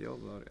Machida, like the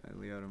old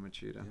Lyoto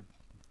Machida.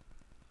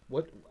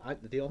 Yeah.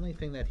 The only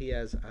thing that he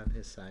has on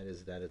his side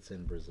is that it's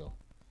in Brazil.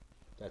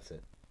 That's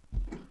it.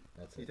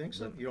 You think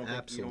so? You don't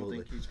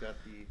think he's got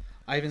the?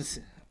 I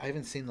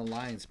haven't seen the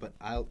lines, but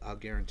I'll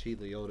guarantee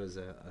Lyota's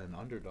an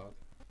underdog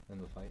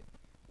in the fight.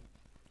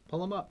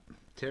 Pull him up,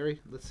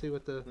 Terry. Let's see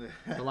what the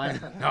line.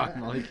 No,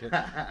 I'm only kidding.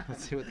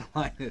 Let's see what the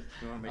line is.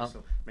 You want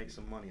to make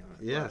some money on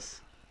it.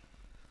 Yes.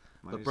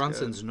 Money's But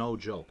Brunson's good. no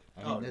joke.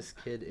 I mean, Oh, this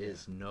kid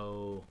is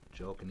no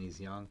joke, and he's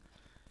young.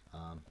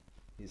 I'm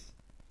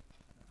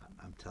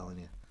telling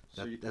you,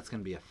 that's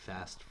going to be a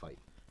fast fight.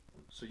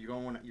 So you're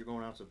going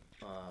out to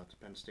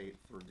Penn State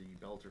for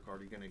the Bellator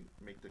card. Are you going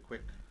to make the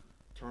quick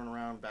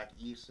turnaround back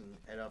east and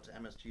head out to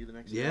MSG the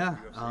next day? Yeah.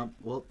 for UFC?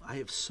 Well, I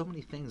have so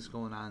many things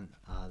going on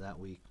that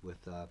week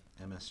with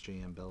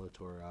MSG and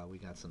Bellator. We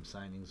got some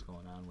signings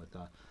going on with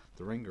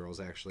the ring girls,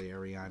 actually,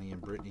 Ariane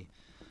and Brittany.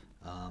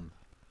 And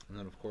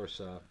then, of course,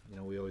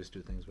 we always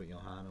do things with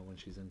Johanna when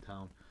she's in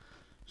town.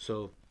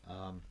 So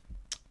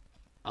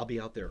I'll be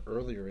out there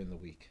earlier in the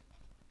week,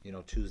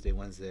 Tuesday,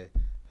 Wednesday,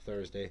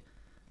 Thursday,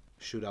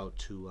 shoot out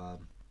to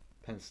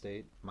Penn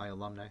State, my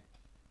alumni,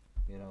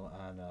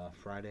 on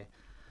Friday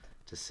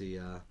to see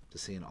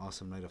an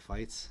awesome night of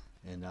fights.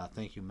 And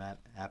thank you, Matt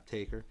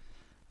Aptaker,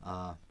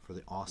 for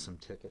the awesome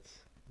tickets.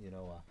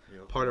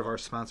 Part of our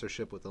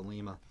sponsorship with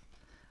Alima.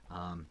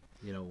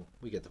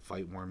 We get the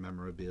fight worn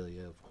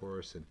memorabilia, of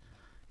course, and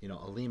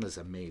Alima's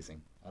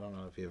amazing. I don't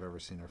know if you've ever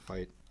seen her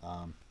fight.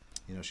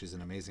 She's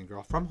an amazing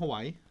girl from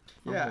Hawaii.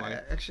 Hawaii.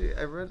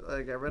 I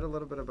read a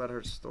little bit about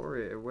her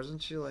story. It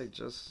wasn't she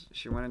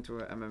she went into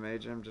an MMA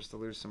gym just to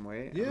lose some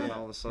weight, and then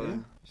all of a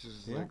sudden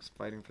she's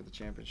fighting for the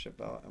championship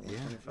belt at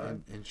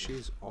 125. And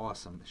she's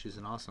awesome. She's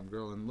an awesome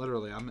girl. And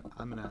literally, I'm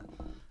gonna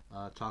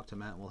talk to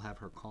Matt. We'll have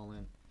her call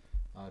in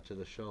to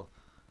the show.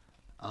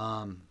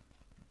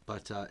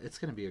 But it's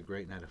gonna be a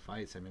great night of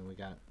fights. I mean, we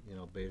got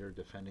Bader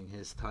defending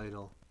his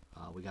title.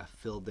 We got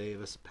Phil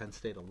Davis, Penn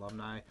State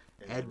alumni,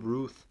 Ed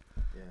Ruth.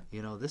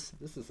 Yeah. This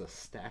is a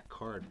stacked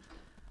card.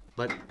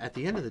 But at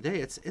the end of the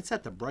day, it's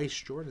at the Bryce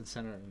Jordan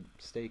Center in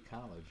State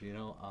College.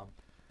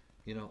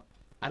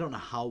 I don't know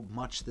how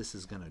much this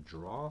is gonna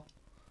draw.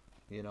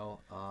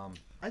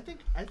 I think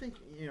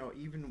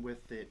even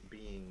with it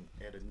being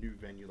at a new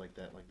venue like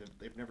that, like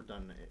they've never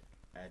done it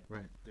at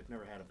they've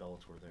never had a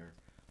Bellator there.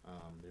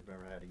 They've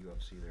never had a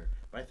UFC there.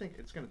 But I think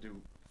it's going to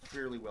do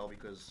fairly well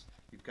because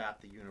you've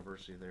got the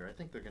university there. I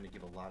think they're going to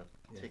give a lot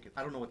of tickets.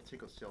 I don't know what the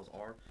ticket sales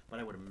are, but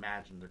I would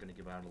imagine they're going to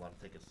give out a lot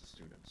of tickets to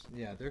students.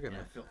 Yeah, they're going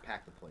to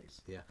pack the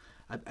place. Yeah.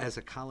 As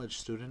a college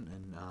student,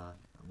 and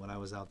when I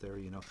was out there,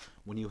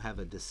 when you have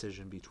a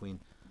decision between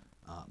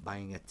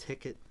buying a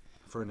ticket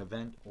for an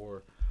event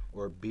or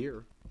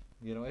beer,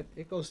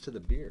 it goes to the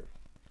beer.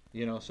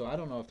 So I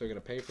don't know if they're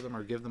going to pay for them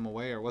or give them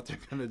away or what they're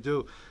going to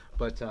do.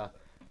 But,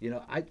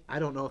 I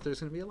don't know if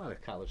there's going to be a lot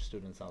of college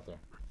students out there.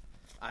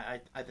 I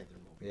think there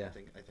will be. Yeah.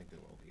 I think there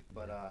will be.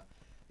 But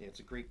it's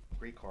a great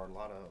card. A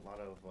lot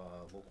of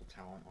local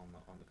talent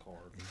on the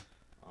card.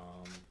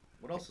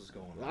 What else is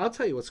going on? I'll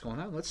tell you what's going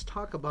on. Let's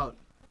talk about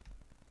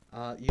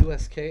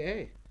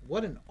USKA.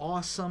 What an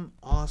awesome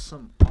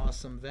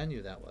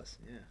venue that was.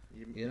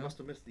 Yeah, you must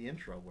have missed the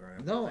intro where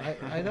I. No,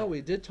 I know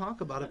we did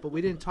talk about it, but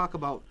we didn't talk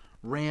about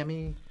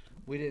Ramy.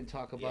 We didn't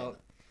talk about.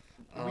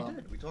 We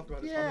did. We talked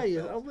about it.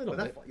 A little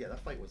bit. That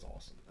fight was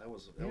awesome. That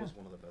was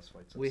one of the best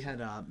fights. We had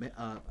a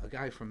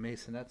guy from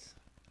Masonette's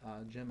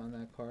gym on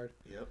that card.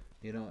 Yep.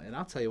 And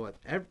I'll tell you what,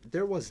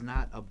 there was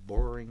not a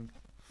boring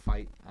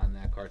fight on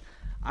that card.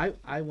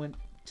 I went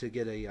to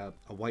get a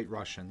White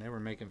Russian. They were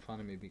making fun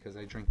of me because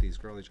I drink these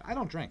girlies. I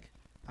don't drink.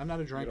 I'm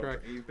not a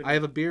drinker. I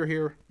have a beer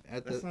here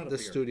at the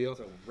studio. It's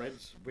a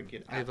Red's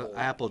Wicked I have apple, an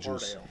apple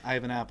juice. ale. I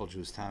have an apple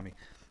juice, Tommy.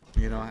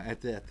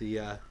 At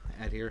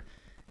here.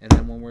 And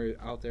then when we're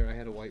out there, I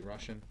had a White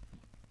Russian.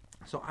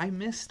 So I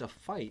missed a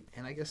fight,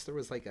 and I guess there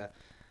was like a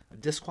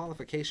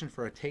disqualification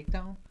for a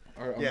takedown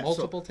or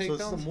multiple takedowns.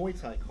 So it's a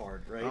Muay Thai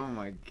card, right? Oh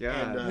my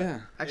god!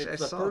 And, Actually, I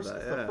saw that.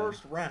 It's the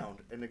first round,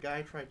 and the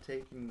guy tried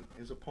taking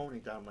his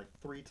opponent down like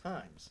 3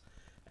 times,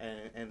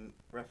 and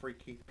referee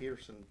Keith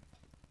Peterson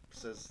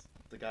says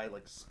the guy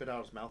like spit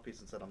out his mouthpiece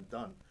and said, "I'm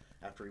done."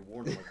 After he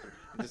warned him,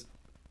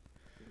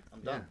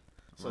 I'm done.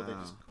 So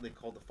they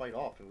called the fight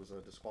off. It was a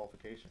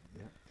disqualification.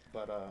 Yeah.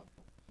 But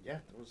it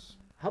was.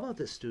 How about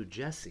this dude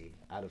Jesse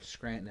out of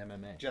Scranton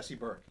MMA? Jesse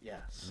Burke,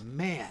 yes.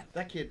 Man,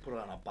 that kid put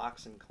on a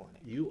boxing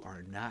clinic. You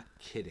are not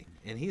kidding.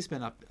 And he's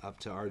been up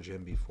to our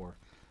gym before,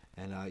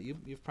 and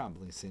you've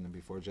probably seen him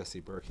before.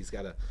 Jesse Burke. He's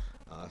got a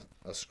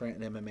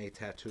Scranton MMA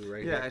tattoo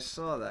right here. Yeah, I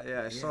saw that.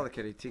 Yeah, I saw the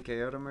kid. He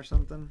TKO'd him or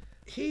something.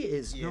 He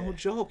is no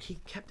joke. He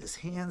kept his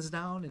hands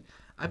down,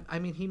 and I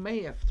mean, he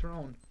may have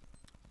thrown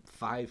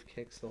 5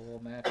 kicks the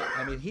whole match.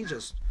 I mean, he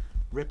just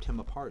ripped him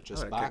apart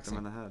just boxing. Kicked him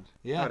in the head.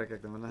 Yeah, I would have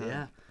kicked him in the head.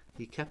 Yeah,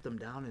 he kept him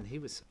down, and he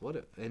was what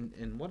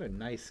a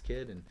nice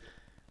kid. And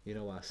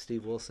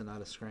Steve Wilson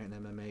out of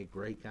Scranton MMA,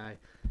 great guy,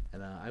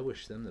 and I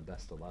wish them the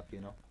best of luck.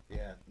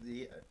 Yeah,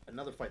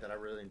 another fight that I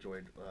really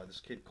enjoyed. This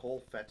kid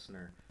Cole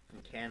Fetzner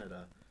from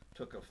Canada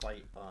took a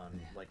fight on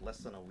like less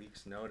than a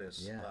week's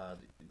notice. Yeah.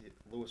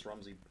 Lewis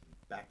Rumsey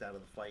backed out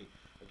of the fight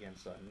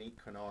against Nate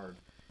Kennard,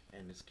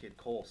 and this kid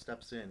Cole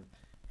steps in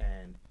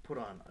and put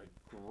on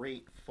a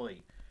great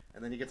fight.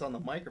 And then he gets on the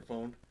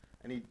microphone,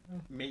 and he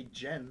made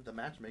Jen, the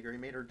matchmaker, he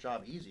made her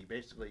job easy.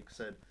 Basically,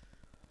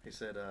 he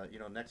said,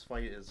 next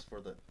fight is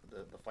for the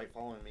fight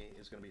following me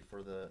is going to be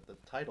for the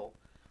title,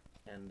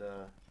 and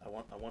I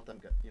want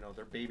them,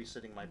 they're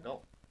babysitting my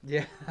belt.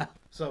 Yeah.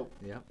 So,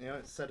 Yeah.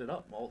 set it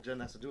up. All Jen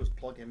has to do is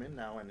plug him in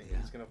now, and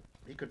Yeah.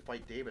 he could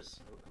fight Davis,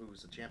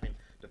 who's the champion,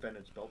 defend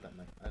his belt that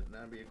night.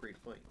 That'd be a great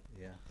fight.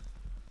 Yeah.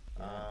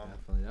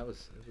 Definitely. It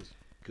was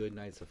good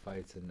nights of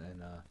fights, and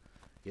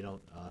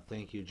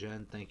thank you,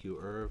 Jen. Thank you,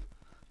 Irv.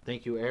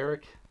 Thank you,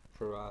 Eric,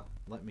 for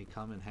letting me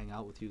come and hang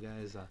out with you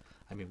guys.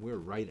 We're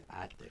right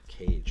at the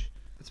cage.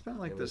 It's been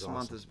like It this was month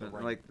awesome. has been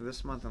Right. like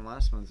this month and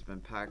last month has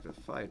been packed with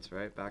fights,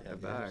 right? Back to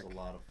back. There's a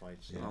lot of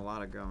fights. Been a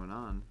lot of going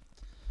on.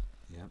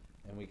 Yeah.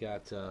 And we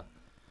got,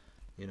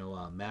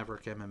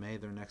 Maverick MMA.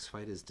 Their next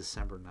fight is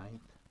December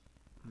 9th.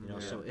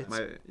 So it's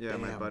my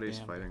bam, buddy's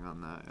bam, fighting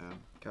on that. Yeah,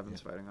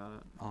 Kevin's fighting on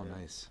it. Oh, Yeah.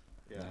 nice.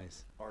 Yeah.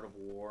 Nice. Art of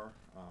War.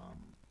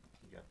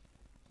 You got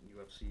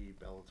UFC,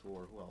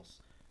 Bellator. Who else?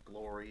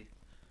 Glory.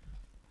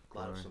 A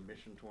lot of Glory.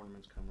 submission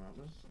tournaments coming up.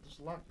 There's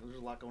a lot. There's a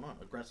lot going on.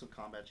 Aggressive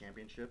Combat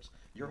Championships.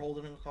 You're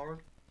holding a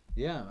card.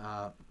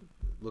 Yeah.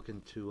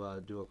 Looking to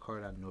do a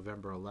card on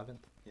November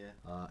 11th.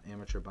 Yeah.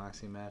 Amateur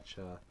boxing match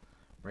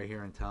right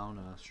here in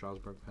town,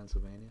 Stroudsburg,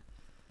 Pennsylvania.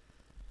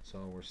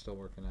 So we're still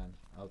working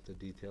out the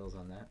details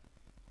on that.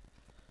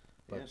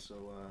 But Yeah.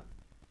 So,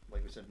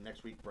 like we said,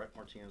 next week Brett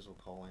Martinez will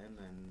call in,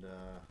 and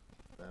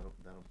that'll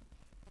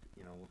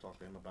we'll talk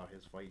to him about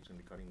his fight. He's gonna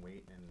be cutting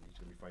weight, and he's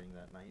gonna be fighting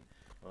that night,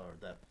 or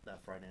that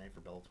Friday night for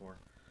Bellator.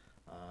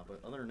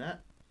 But other than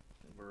that,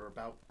 we're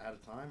about out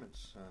of time.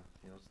 It's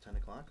it's 10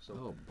 o'clock. So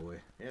oh boy,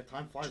 yeah,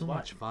 time flies too by.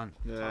 much fun.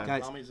 Yeah.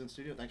 Guys. Tommy's in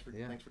studio. Thanks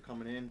for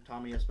coming in.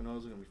 Tommy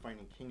Espinosa gonna be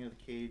fighting King of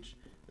the Cage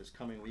this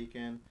coming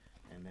weekend,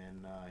 and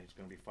then he's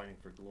gonna be fighting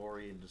for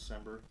Glory in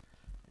December.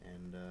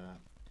 And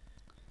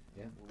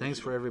Yeah. Thanks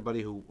for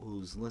everybody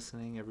who's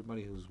listening,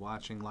 everybody who's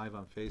watching live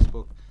on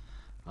Facebook.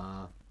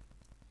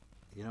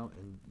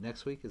 And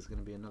next week is going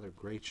to be another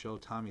great show.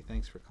 Tommy,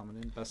 thanks for coming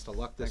in. Best of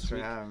luck this Thanks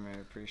week. for having me. I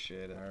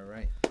appreciate it. All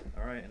right.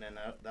 all right, and then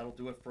that'll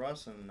do it for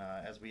us. And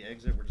as we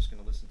exit, we're just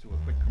gonna listen to a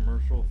quick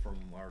commercial from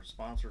our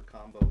sponsor,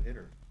 Combo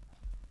Hitter.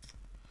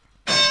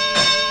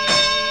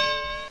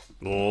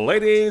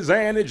 Ladies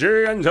and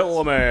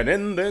gentlemen,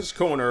 in this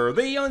corner,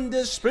 the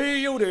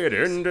undisputed,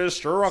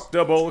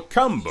 indestructible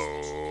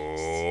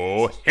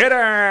Combo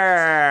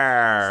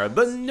Hitter!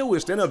 The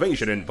newest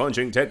innovation in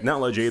punching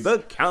technology, the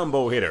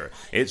Combo Hitter.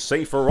 It's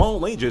safe for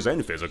all ages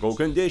and physical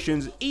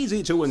conditions,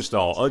 easy to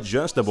install,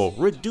 adjustable,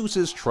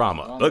 reduces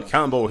trauma. The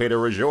Combo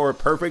Hitter is your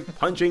perfect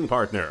punching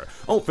partner.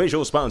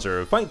 Official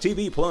sponsor,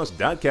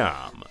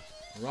 FightTVPlus.com.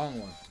 Wrong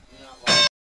one.